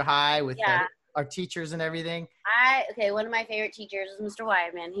in junior high with our teachers and everything? One of my favorite teachers was Mr.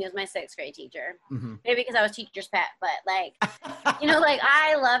 Wyman. He was my 6th grade teacher. Mm-hmm. Maybe because I was teacher's pet, but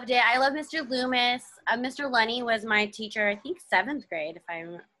I loved it. I love Mr. Loomis. Mr. Lunny was my teacher, I think 7th grade.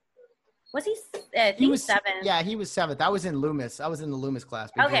 Was he? He was 7th. Yeah, he was 7th. I was in Loomis. I was in the Loomis class.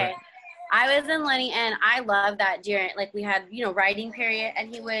 Okay. I was in Lunny, and I loved that during, we had, writing period,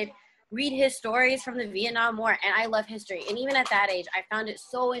 and he would read his stories from the Vietnam War, and I love history. And even at that age, I found it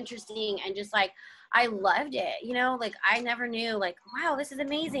so interesting and just I loved it, I never knew wow, this is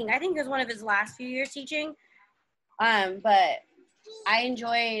amazing. I think it was one of his last few years teaching. But I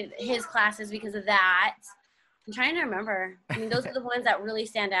enjoyed his classes because of that. I'm trying to remember. I mean, those are the ones that really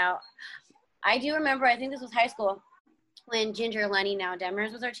stand out. I do remember, I think this was high school, when Ginger Lenny, now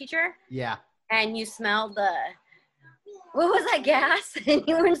Demers, was our teacher. Yeah. And you smelled what was that gas? And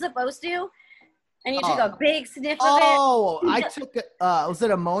you weren't supposed to? And you took a big sniff of it. Oh, I took was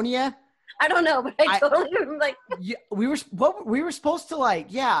it ammonia? I don't know, but I totally remember, yeah, we were supposed to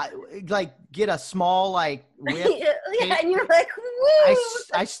get a small whip. And you're like, woo!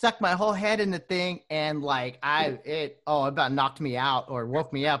 I stuck my whole head in the thing, and it about knocked me out or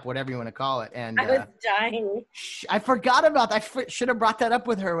woke me up, whatever you want to call it. And I was dying. I forgot about that. I should have brought that up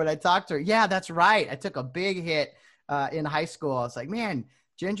with her when I talked to her. Yeah, that's right. I took a big hit in high school. I was like, man,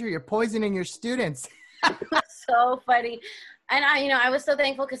 Ginger, you're poisoning your students. So funny. And I was so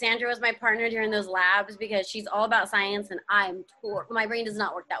thankful Cassandra was my partner during those labs, because she's all about science and I'm my brain does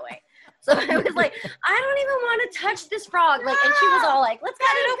not work that way. So I was like, I don't even want to touch this frog. And she was all like, let's cut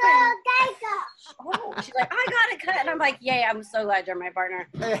it open. Oh, she's like, I got it cut. And I'm like, yay, I'm so glad you're my partner.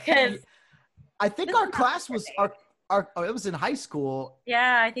 Because I think our class was it was in high school.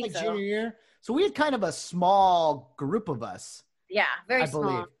 Yeah, I think so. Junior year. So we had kind of a small group of us. Yeah, very small.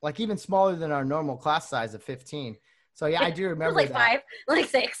 I believe. Even smaller than our normal class size of 15. So yeah, I do remember it was that. 5,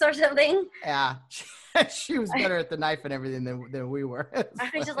 6 or something. Yeah, she was better at the knife and everything than we were.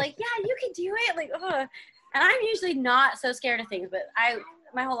 I was just like, yeah, you can do it. And I'm usually not so scared of things, but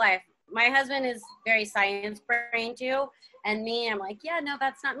my whole life, my husband is very science brain too, and me, I'm like, yeah, no,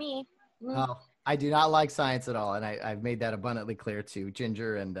 that's not me. Oh, I do not like science at all, and I've made that abundantly clear to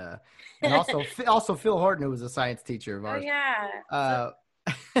Ginger and also Phil Horton, who was a science teacher of ours. Oh yeah.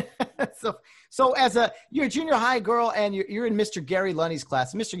 So you're a junior high girl, and you're in Mr. Gary Lunny's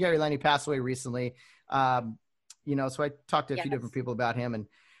class. Mr. Gary Lunny passed away recently. So I talked to a few different people about him, and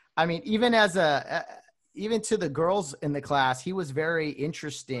I mean, even as even to the girls in the class, he was very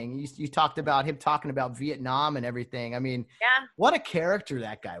interesting. You talked about him talking about Vietnam and everything. I mean, yeah, what a character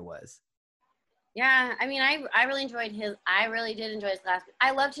that guy was. yeah. I mean, I really enjoyed I really did enjoy his class.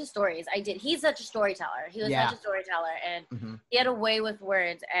 I loved his stories. I did. He's such a storyteller. He was such a storyteller, and he had a way with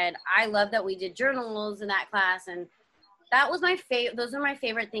words. And I love that we did journals in that class, and that was my favorite. Those are my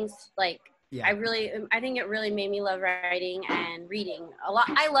favorite things. Like, yeah. I think it really made me love writing and reading a lot.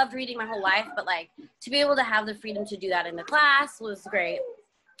 I loved reading my whole life, but like to be able to have the freedom to do that in the class was great.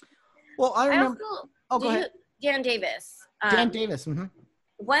 Well, I remember. Go ahead. Dan Davis. Dan Davis. Mm-hmm.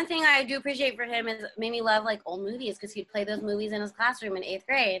 One thing I do appreciate for him is made me love like old movies because he'd play those movies in his classroom in 8th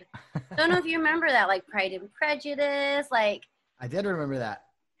grade. Don't know if you remember that, like Pride and Prejudice. Like I did remember that.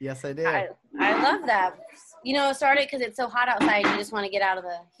 Yes, I did. I love that. You know, it started because it's so hot outside. You just want to get out of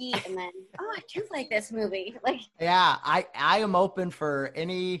the heat, and then I do like this movie. Like yeah, I am open for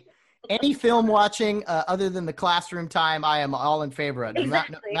any film watching other than the classroom time. I am all in favor of it,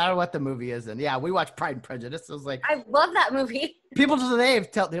 exactly. no matter what the movie is. And yeah, we watched Pride and Prejudice. I was like, I love that movie. People today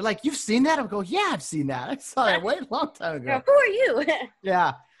they're like, you've seen that? I'm going, yeah, I've seen that. I saw that way a long time ago. Who are you?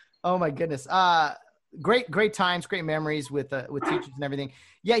 Yeah. Oh my goodness. Great times, great memories with teachers and everything.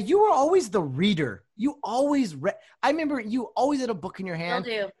 Yeah, you were always the reader. You always read. I remember you always had a book in your hand.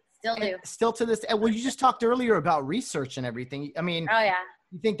 Still do. Still to this day. Well, you just talked earlier about research and everything. I mean, oh yeah.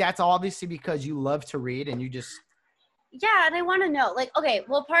 You think that's obviously because you love to read and you just. Yeah, and I want to know, like, okay,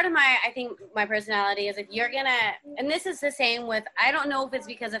 well, part of I think my personality is if you're gonna, and this is the same with, I don't know if it's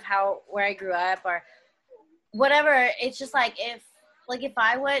because of where I grew up or whatever. It's just like if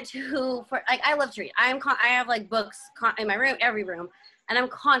I went to, I love to read. I have like books in my room, every room, and I'm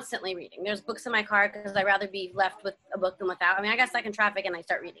constantly reading. There's books in my car because I'd rather be left with a book than without. I mean, I got stuck in traffic and I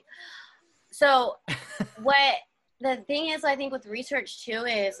start reading. So the thing is, I think with research too,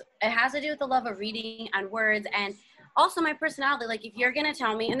 is it has to do with the love of reading and words and also my personality. Like if you're going to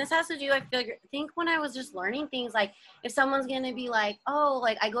tell me, and this has to do, I think when I was just learning things, like if someone's going to be like, oh,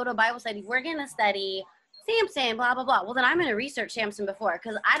 like I go to a Bible study, we're going to study Samson, blah, blah, blah. Well, then I'm going to research Samson before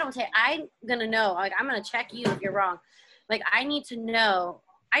because I'm going to know, like I'm going to check you if you're wrong. Like I need to know.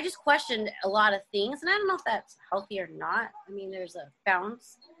 I just questioned a lot of things and I don't know if that's healthy or not. I mean, there's a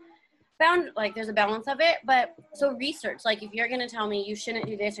balance. There's a balance of it, but so research, like if you're going to tell me you shouldn't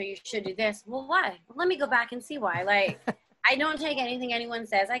do this or you should do this, well, why? Well, let me go back and see why. Like, I don't take anything anyone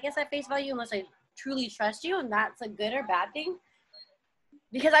says, I guess, at face value unless I truly trust you, and that's a good or bad thing.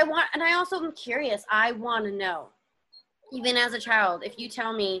 Because I also am curious. I want to know. Even as a child, if you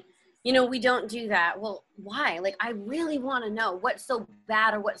tell me, you know, we don't do that, well, why? Like, I really want to know what's so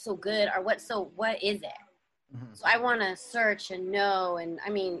bad or what's so good or what is it? Mm-hmm. So I want to search and know, and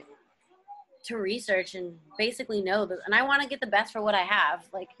I mean, to research and basically know that, and I want to get the best for what I have,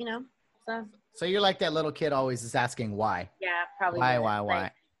 like, you know, so you're like that little kid always is asking why. Yeah, probably. Why?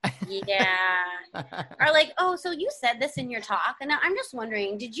 Like, yeah. Or like, oh, so you said this in your talk, and I'm just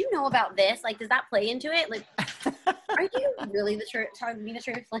wondering, did you know about this? Like, does that play into it? Like, are you really telling me the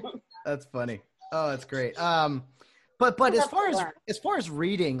truth? Like, that's funny. Oh, that's great. But as far as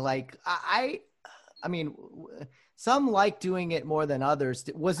reading, like I mean, some like doing it more than others.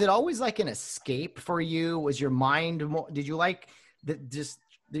 Was it always like an escape for you? Was your mind more, did you like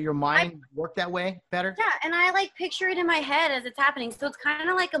your mind work that way better? Yeah. And I like picture it in my head as it's happening. So it's kind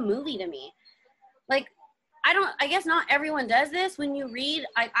of like a movie to me. Like, I guess not everyone does this. When you read,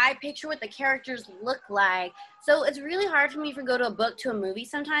 I picture what the characters look like. So it's really hard for me to go to a book to a movie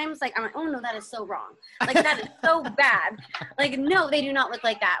sometimes. Like, I'm like, oh no, that is so wrong. Like, that is so bad. Like, no, they do not look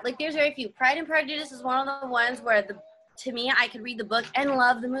like that. Like, there's very few. Pride and Prejudice is one of the ones where to me, I could read the book and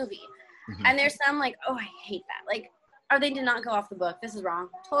love the movie. Mm-hmm. And there's some like, oh, I hate that. Like, they did not go off the book. This is wrong.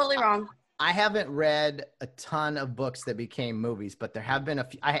 Totally wrong. I haven't read a ton of books that became movies, but there have been a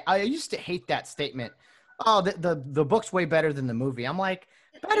few. I used to hate that statement. Oh, the book's way better than the movie. I'm like,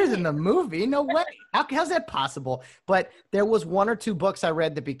 better than the movie? No way. How's that possible? But there was one or two books I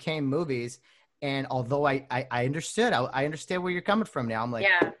read that became movies. And although I understood, I understand where you're coming from now. I'm like,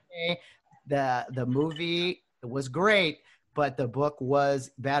 yeah. Okay, the movie was great, but the book was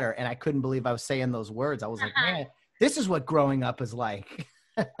better. And I couldn't believe I was saying those words. I was like, man, this is what growing up is like.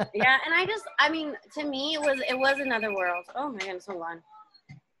 Yeah. And to me, it was another world. Oh my goodness, hold on.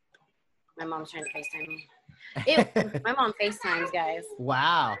 My mom's trying to FaceTime me. My mom FaceTimes, guys.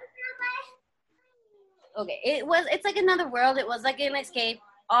 Wow. Okay. It's like another world. It was like an escape.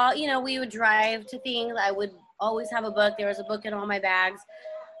 We would drive to things. I would always have a book. There was a book in all my bags.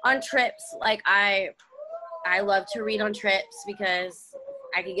 On trips, like I love to read on trips because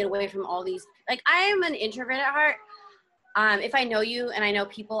I could get away from all these. Like, I am an introvert at heart, If I know you and I know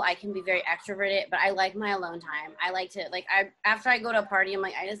people, I can be very extroverted, but I like my alone time. I like to, like, after I go to a party, I'm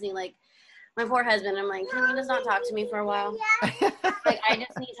like, I just need, like, my poor husband, I'm like, can you just not talk to me for a while? Like, I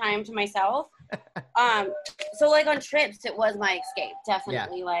just need time to myself. So, like, on trips, it was my escape,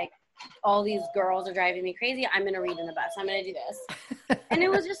 definitely. Yeah. Like, all these girls are driving me crazy. I'm going to read in the bus. I'm going to do this. And it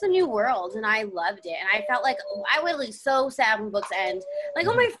was just a new world, and I loved it. And I felt like I would be so sad when books end. Like,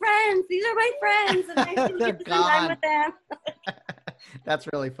 oh, my friends. These are my friends. And I can get some time with them. That's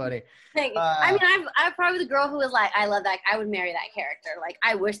really funny. Like, I mean, I'm probably the girl who was like, I love that. I would marry that character. Like,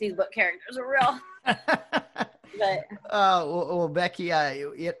 I wish these book characters were real. But well, Becky,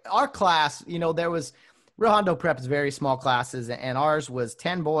 our class, you know, there was Rio Hondo Prep is very small classes, and ours was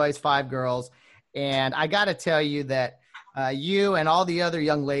 10 boys, 5 girls. And I got to tell you that you and all the other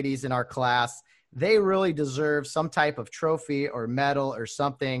young ladies in our class, they really deserve some type of trophy or medal or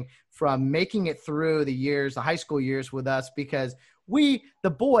something from making it through the years, the high school years with us, because we, the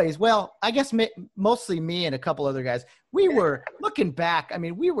boys, well, I guess mostly me and a couple other guys, we were looking back. I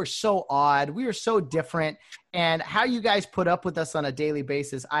mean, we were so odd. We were so different. And how you guys put up with us on a daily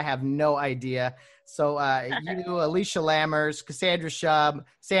basis, I have no idea. So you, Alicia Lammers, Cassandra Shub,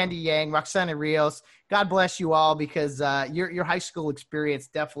 Sandy Yang, Roxana Rios, God bless you all, because your high school experience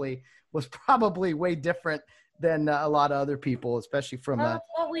definitely was probably way different than a lot of other people, especially from that's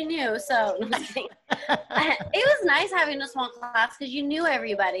what we knew. So it was nice having a small class because you knew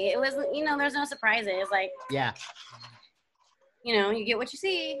everybody. It wasn't, you know, there's no surprises. Like, yeah, you know, you get what you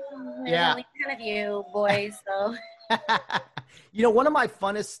see. There's only 10 of you boys, so. You know, one of my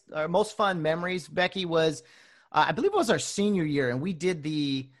most fun memories, Becky, was I believe it was our senior year, and we did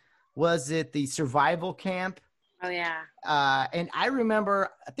the survival camp? Oh, yeah. And I remember,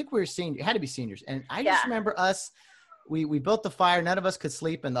 I think we were it had to be seniors. And I just remember us, we built the fire. None of us could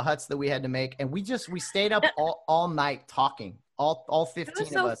sleep in the huts that we had to make. And we stayed up all night talking, all 15 of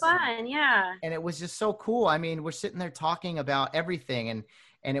us. It was so fun, yeah. And it was just so cool. I mean, we're sitting there talking about everything.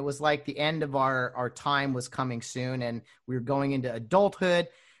 And it was like the end of our time was coming soon, and we were going into adulthood.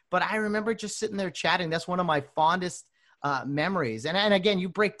 But I remember just sitting there chatting. That's one of my fondest memories. And again, you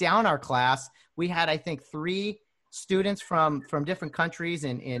break down our class. We had, I think, 3 students from different countries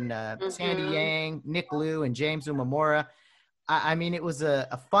in Sandy Yang, Nick Liu, and James Umamura. I mean, it was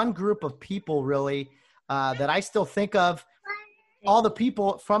a fun group of people, really, that I still think of all the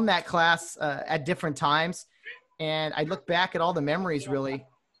people from that class at different times. And I look back at all the memories, really,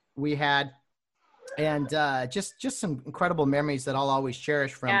 we had, and just some incredible memories that I'll always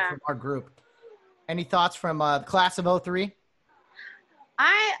cherish from our group. Any thoughts from the class of 03?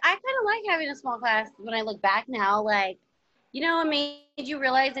 I kind of like having a small class when I look back now. Like, you know, it made you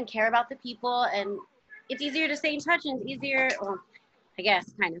realize and care about the people, and it's easier to stay in touch, and it's easier, well, I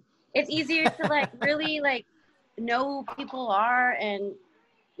guess, kind of. It's easier to, like, really, like, know who people are and,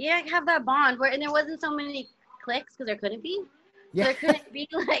 have that bond. And there wasn't so many cliques because there couldn't be. Yeah. There couldn't be,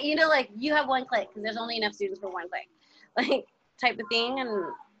 like, you know, like, you have one clique because there's only enough students for one clique, like, type of thing. And,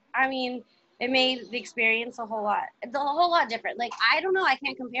 I mean, it made the experience a whole lot different. Like, I don't know, I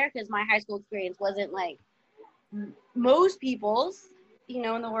can't compare because my high school experience wasn't like most people's, you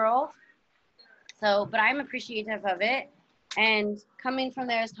know, in the world. So, but I'm appreciative of it. And coming from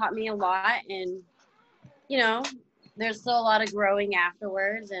there has taught me a lot. And, you know, there's still a lot of growing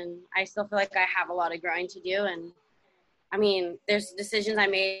afterwards. And I still feel like I have a lot of growing to do. And, I mean, there's decisions I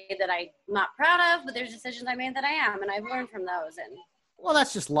made that I'm not proud of, but there's decisions I made that I am. And I've learned from those. And well,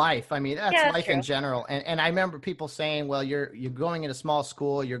 that's just life. I mean, that's life true. In general. And I remember people saying, well, you're going in a small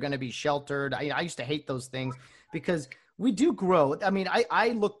school, you're going to be sheltered. I used to hate those things because we do grow. I mean, I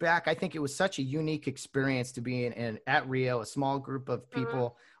look back, I think it was such a unique experience to be at Rio. A small group of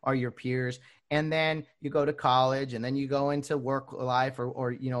people are your peers. And then you go to college, and then you go into work life,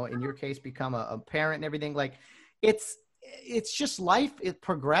 or you know, in your case, become a parent and everything. Like, it's just life. It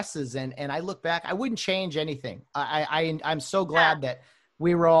progresses. And I look back, I wouldn't change anything. I'm so glad that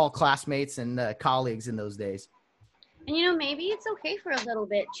we were all classmates and colleagues in those days. And, you know, maybe it's okay for a little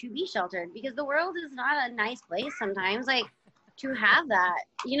bit to be sheltered because the world is not a nice place sometimes, like, to have that,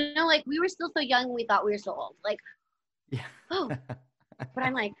 you know, like, we were still so young and we thought we were so old, like, but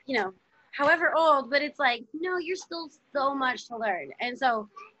I'm like, you know, however old, but it's like, no, you're still so much to learn. And so,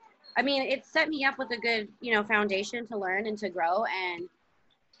 I mean, it set me up with a good, you know, foundation to learn and to grow and,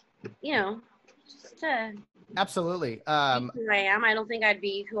 you know, just to absolutely be who I am. I don't think I'd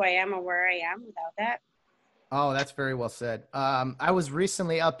be who I am or where I am without that. Oh, that's very well said. I was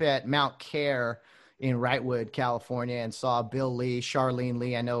recently up at Mount Care in Wrightwood, California, and saw Bill Lee, Charlene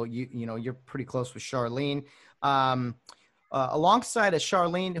Lee. I know you know, you're pretty close with Charlene. alongside of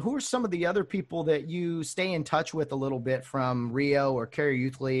Charlene, who are some of the other people that you stay in touch with a little bit from Rio or Carrier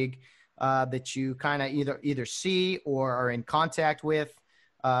Youth League that you kind of either see or are in contact with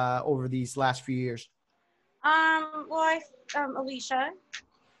over these last few years? Alicia,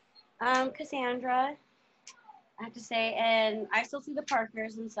 Cassandra, I have to say, and I still see the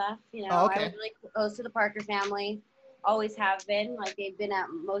Parkers and stuff. You know, I was really close to the Parker family, always have been. Like, they've been at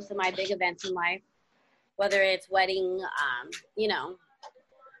most of my big events in life, whether it's wedding. You know,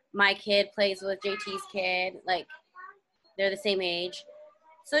 my kid plays with JT's kid. Like, they're the same age,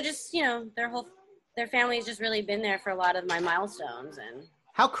 so just, you know, their family's just really been there for a lot of my milestones. And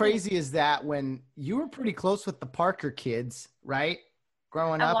how crazy is that when you were pretty close with the Parker kids, right?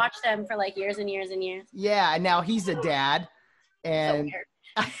 Growing up. I watched them for like years and years and years. Yeah, and now he's a dad, and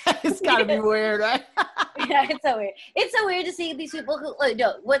so it's gotta be weird, right? Yeah, it's so weird. It's so weird to see these people who.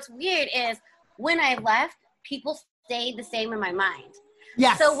 No, what's weird is when I left, people stayed the same in my mind.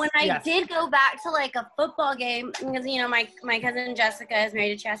 Yes. So when I did go back to like a football game, because, you know, my cousin Jessica is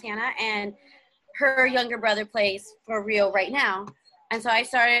married to Chas Hanna, and her younger brother plays for Rio right now. And so I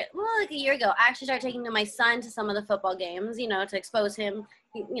started, like a year ago, I actually started taking my son to some of the football games, you know, to expose him,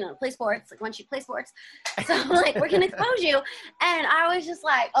 you know, play sports. Like, once you play sports, so like, we're going to expose you. And I was just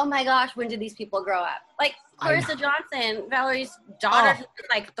like, oh my gosh, when did these people grow up? Like Clarissa Johnson, Valerie's daughter, who's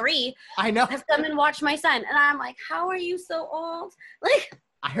like 3, I know, has come and watched my son. And I'm like, how are you so old? Like,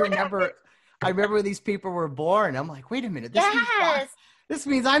 I remember when these people were born. I'm like, wait a minute. This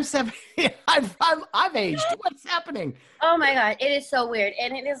means I'm 7. I've aged. What's happening? Oh my God. It is so weird.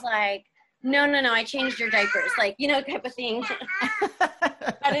 And it is like, no, I changed your diapers. Like, you know, type of thing.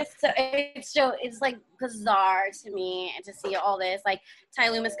 But it's like bizarre to me to see all this. Like, Ty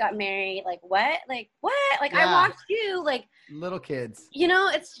Loomis got married. Like, what? Like, what? Like, I watched you. Like, little kids. You know,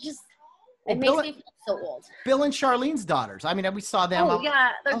 it's just, it makes me feel so old. Bill and Charlene's daughters. I mean, we saw them. Oh, yeah.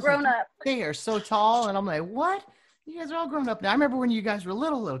 They're grown up. They are so tall. And I'm like, what? You guys are all grown up now. I remember when you guys were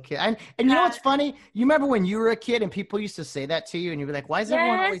little kid. And you know what's funny? You remember when you were a kid and people used to say that to you and you'd be like, why does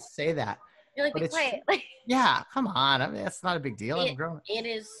everyone always say that? You're like, be quiet. Like, yeah, come on. I mean, that's not a big deal. I'm grown. It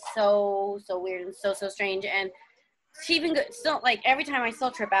is so weird and so strange. And she even still, like, every time I still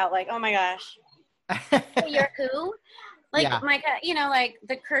trip out, like, oh my gosh. You're who? Like, my, you know, like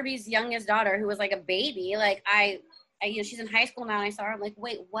the Kirby's youngest daughter, who was like a baby. Like, I you know, she's in high school now, and I saw her. I'm like,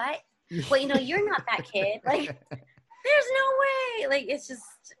 wait, what? Wait, no, you're not that kid. Like, there's no way. Like, it's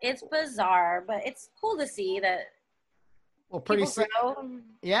bizarre, but it's cool to see that. Well, pretty soon.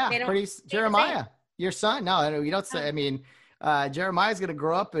 Yeah, Jeremiah, your son. No, you don't say. I mean, Jeremiah's gonna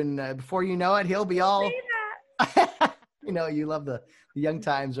grow up, and before you know it, he'll be all. You know, you love the young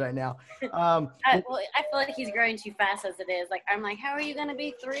times right now. I feel like he's growing too fast as it is. Like, I'm like, how are you gonna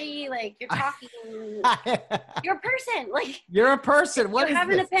be 3? Like, you're talking. You're a person. Like, you're a person. What you is have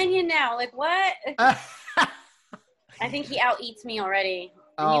this? An opinion now? Like, what? I think he out-eats me already.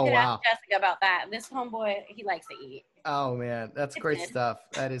 And you can ask Jessica about that. This homeboy, he likes to eat. Oh man, that's great stuff.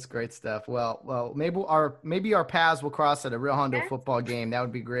 That is great stuff. Well, maybe our paths will cross at a Real Hondo football game. That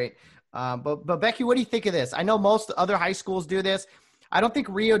would be great. But Becky, what do you think of this? I know most other high schools do this. I don't think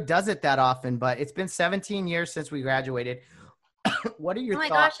Rio does it that often, but it's been 17 years since we graduated. What are your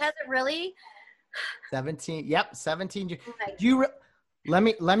thoughts? Oh my gosh, has it really? 17. Yep, 17 years.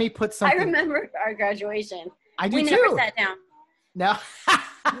 Let me put something. I remember our graduation. I do too. We never sat down. No.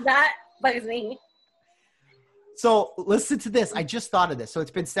 That bugs me. So listen to this. I just thought of this. So it's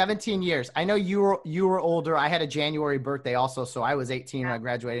been 17 years. I know you were older. I had a January birthday also, so I was 18 when I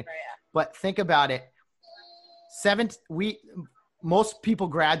graduated. But think about it. Most people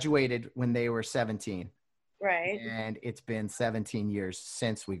graduated when they were 17. Right. And it's been 17 years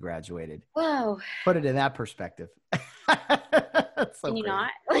since we graduated. Whoa. Put it in that perspective. So Can you crazy.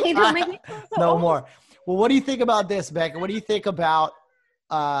 not? Like, don't make me feel so no old. more. Well, what do you think about this, Becca? What do you think about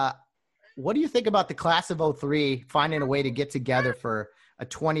the class of 03 finding a way to get together for a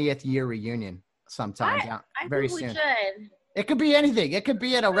 20th year reunion sometime very soon? We should. It could be anything. It could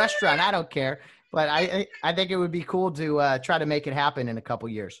be at a restaurant. I don't care. But I think it would be cool to try to make it happen in a couple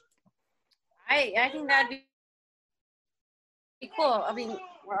years. I think that'd be cool. I mean,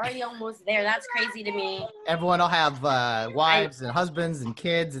 we're already almost there. That's crazy to me. Everyone will have wives and husbands and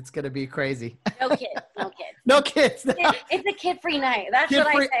kids. It's going to be crazy. No kids. No kids. No. It's a kid-free night. That's what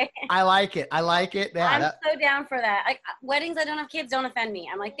I say. I like it. Yeah, I'm so down for that. Like, weddings that don't have kids don't offend me.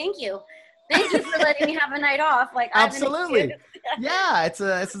 I'm like, thank you. Thank you for letting me have a night off. Like, absolutely. Yeah,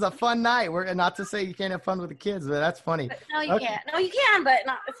 this is a fun night. We're not to say you can't have fun with the kids, but that's funny. But no, you can't. No, you can, but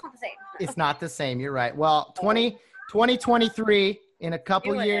it's not the same. It's not the same. You're right. Well, 2023 in a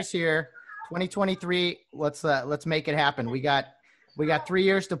couple years here. 2023. Let's make it happen. We got 3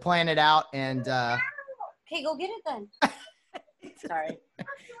 years to plan it out, and okay, go get it then. Sorry.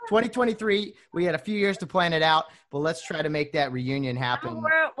 2023. We had a few years to plan it out, but let's try to make that reunion happen.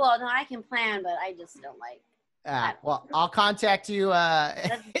 Well, no, I can plan, but I just don't like. Well, I'll contact you. Let's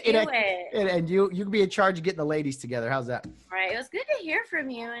do it. And you can be in charge of getting the ladies together. How's that? All right. It was good to hear from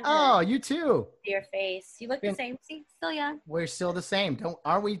you. And you too. Your face. You look the same. See, still young. We're still the same.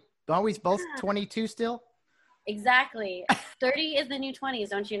 Aren't we both 22 still? Exactly. 30 is the new 20s,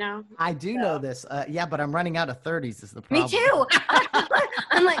 don't you know? I do know this. Yeah, but I'm running out of 30s is the problem. Me too.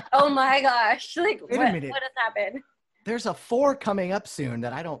 I'm like, oh my gosh. Like, Wait a minute. What has happened? There's a 4 coming up soon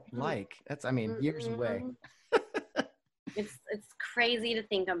that I don't like. That's, years away. It's crazy to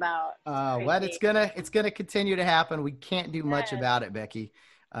think about. Well, it's gonna continue to happen. We can't do much about it, Becky.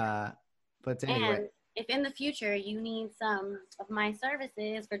 But anyway. And if in the future you need some of my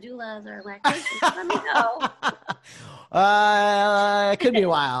services for doulas or lactation, let me know. It could be a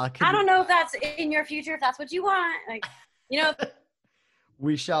while. I don't know if that's in your future, if that's what you want. Like,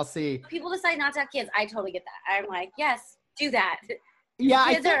 we shall see. If people decide not to have kids, I totally get that. I'm like, yes, do that. Yeah,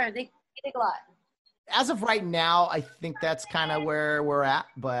 kids they take a lot. As of right now, I think that's kind of where we're at,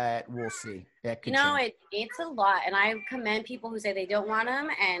 but we'll see. That could change. It's a lot, and I commend people who say they don't want them,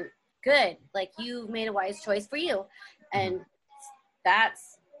 and good. Like, you've made a wise choice for you, and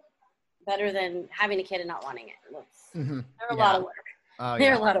that's better than having a kid and not wanting it. They're a lot of work.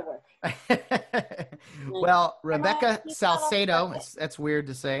 They're a lot of work. Well, Rebecca Salcedo, that's weird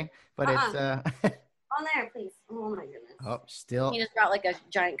to say, but it's on there, please. Oh my goodness. Oh, still. He just brought like a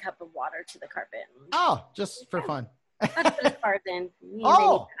giant cup of water to the carpet. Oh, just for fun. Let's put his cards in.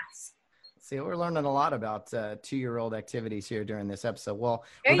 See, we're learning a lot about 2-year-old activities here during this episode. Well,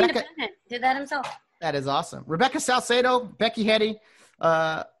 very independent. Did that himself. That is awesome. Rebecca Salcedo, Becky Hetty,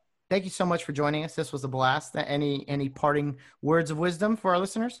 thank you so much for joining us. This was a blast. Any parting words of wisdom for our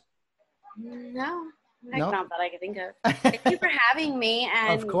listeners? No. Not that I can think of. Thank you for having me.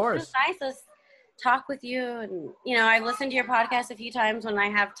 And of course. It's nice to talk with you. And, I've listened to your podcast a few times when I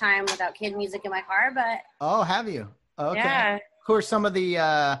have time without kid music in my car, but. Oh, have you? Okay. Yeah. Who are some of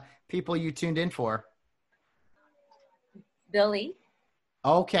the people you tuned in for? Billy.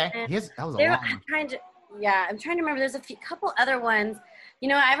 Okay. That was a long one. I'm trying to remember. There's a couple other ones.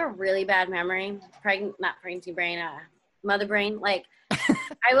 I have a really bad memory. Not pregnancy brain, mother brain. Like,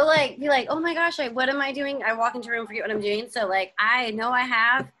 I will be like, oh my gosh, what am I doing? I walk into a room, forget what I'm doing. So I know I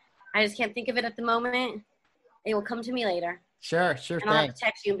have. I just can't think of it at the moment. It will come to me later. Sure and I'll have to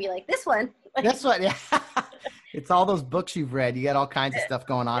text you and be like, this one. This one, yeah. It's all those books you've read. You got all kinds of stuff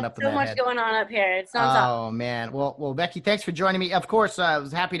going on up in that head. So much going on up here. It's nonstop. Oh, man. Well, Becky, thanks for joining me. Of course, I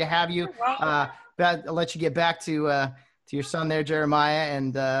was happy to have you. I'll let you get back to your son there, Jeremiah.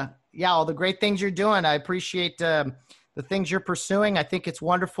 And, all the great things you're doing. I appreciate the things you're pursuing. I think it's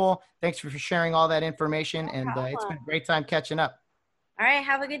wonderful. Thanks for sharing all that information. And it's been a great time catching up. All right.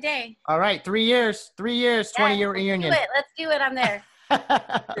 Have a good day. All right. 3 years, 20-year reunion. Let's do it. I'm there.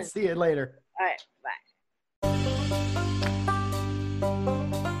 See you later. All right. Bye.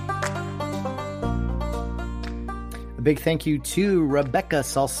 A big thank you to Rebecca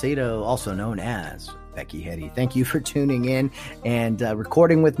Salcedo, also known as Becky Hetty. Thank you for tuning in and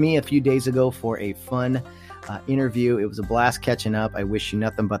recording with me a few days ago for a fun interview. It was a blast catching up. I wish you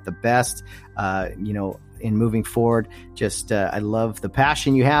nothing but the best, in moving forward. Just I love the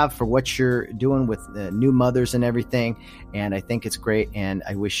passion you have for what you're doing with new mothers and everything. And I think it's great. And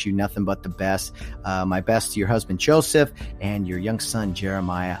I wish you nothing but the best. My best to your husband, Joseph, and your young son,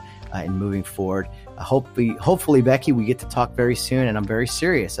 Jeremiah, in moving forward. Hopefully, Becky, we get to talk very soon. And I'm very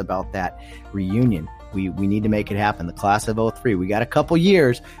serious about that reunion. We need to make it happen. The class of 03. We got a couple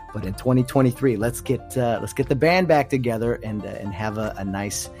years, but in 2023, let's get the band back together and have a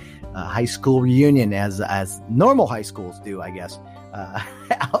nice high school reunion as normal high schools do, I guess,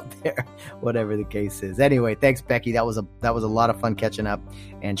 out there, whatever the case is. Anyway, thanks, Becky. That was a lot of fun catching up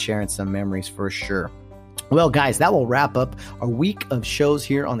and sharing some memories for sure. Well, guys, that will wrap up our week of shows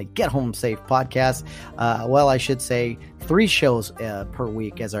here on the Get Home Safe podcast. I should say 3 shows per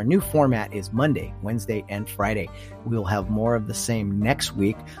week, as our new format is Monday, Wednesday, and Friday. We'll have more of the same next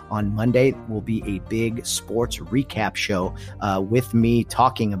week. On Monday will be a big sports recap show with me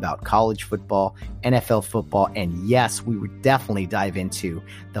talking about college football, NFL football, and yes, we would definitely dive into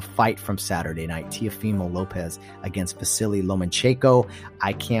the fight from Saturday night, Teofimo Lopez against Vasily Lomachenko.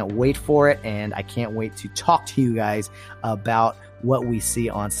 I can't wait for it, and I can't wait to talk to you guys about what we see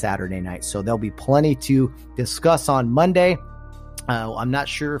on Saturday night. So there'll be plenty to discuss on Monday. I'm not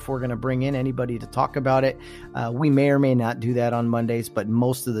sure if we're going to bring in anybody to talk about it. We may or may not do that on Mondays, but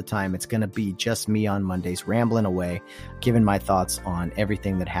most of the time it's going to be just me on Mondays, rambling away, giving my thoughts on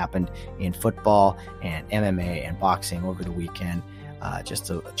everything that happened in football and MMA and boxing over the weekend. Just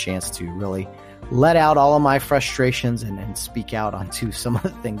a chance to really let out all of my frustrations and speak out onto some of the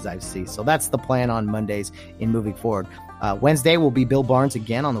things I see. So that's the plan on Mondays in moving forward. Wednesday will be Bill Barnes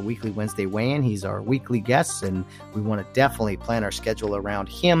again on the weekly Wednesday weigh-in. He's our weekly guest, and we want to definitely plan our schedule around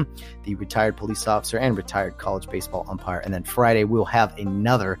him, the retired police officer and retired college baseball umpire. And then Friday, we'll have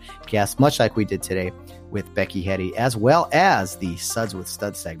another guest, much like we did today with Becky Hetty, as well as the Suds with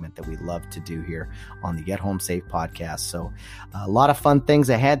Studs segment that we love to do here on the Get Home Safe podcast. So a lot of fun things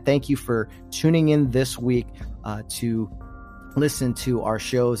ahead. Thank you for tuning in this week to listen to our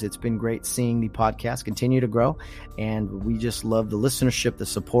shows. It's been great seeing the podcast continue to grow, and we just love the listenership, the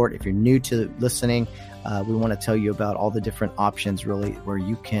support. If you're new to listening, we want to tell you about all the different options really where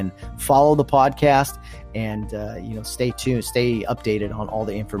you can follow the podcast and stay tuned, stay updated on all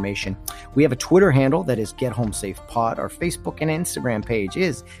the information. We have a Twitter handle that is Get Home Safe Pod. Our Facebook and Instagram page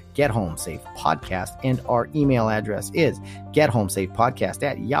is Get Home Safe Podcast, and our email address is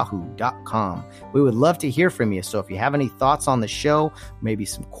gethomesafepodcast@yahoo.com. We would love to hear from you. So if you have any thoughts on the show, maybe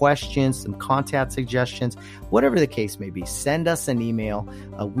some questions, some contact suggestions, whatever the case may be, send us an email.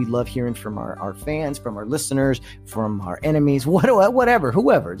 We love hearing from our fans, from our listeners, from our enemies, whatever,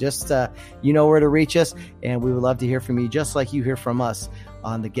 whoever. Just you know where to reach us, and we would love to hear from you, just like you hear from us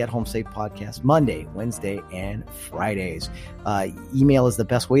on the Get Home Safe podcast Monday, Wednesday, and Fridays. Email is the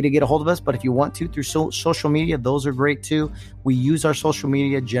best way to get a hold of us, but if you want to through social media, those are great too. We use our social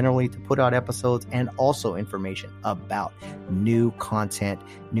media generally to put out episodes and also information about new content,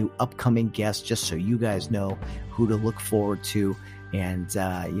 new upcoming guests, just so you guys know who to look forward to. And,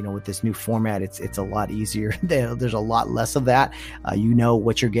 with this new format, it's a lot easier. There's a lot less of that. You know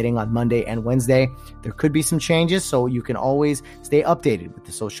what you're getting on Monday and Wednesday. There could be some changes, so you can always stay updated with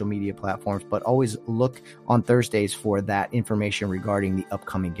the social media platforms, but always look on Thursdays for that information regarding the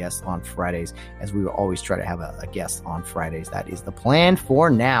upcoming guests on Fridays, as we will always try to have a guest on Fridays. That is the plan for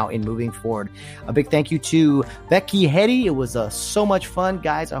now in moving forward. A big thank you to Becky Hetty. It was so much fun,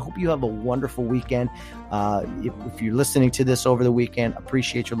 guys. I hope you have a wonderful weekend. If you're listening to this over the weekend,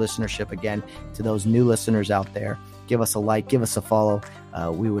 appreciate your listenership. Again, to those new listeners out there, give us a like, give us a follow.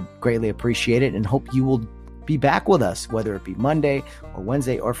 We would greatly appreciate it, and hope you will be back with us, whether it be Monday or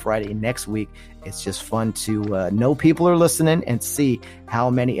Wednesday or Friday next week. It's just fun to know people are listening and see how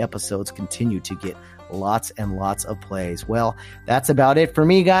many episodes continue to get lots and lots of plays. Well, that's about it for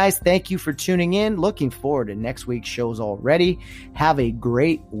me, guys. Thank you for tuning in. Looking forward to next week's shows already. Have a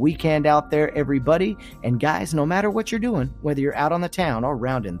great weekend out there, everybody. And guys, no matter what you're doing, whether you're out on the town or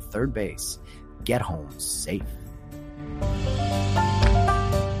rounding third base, get home safe.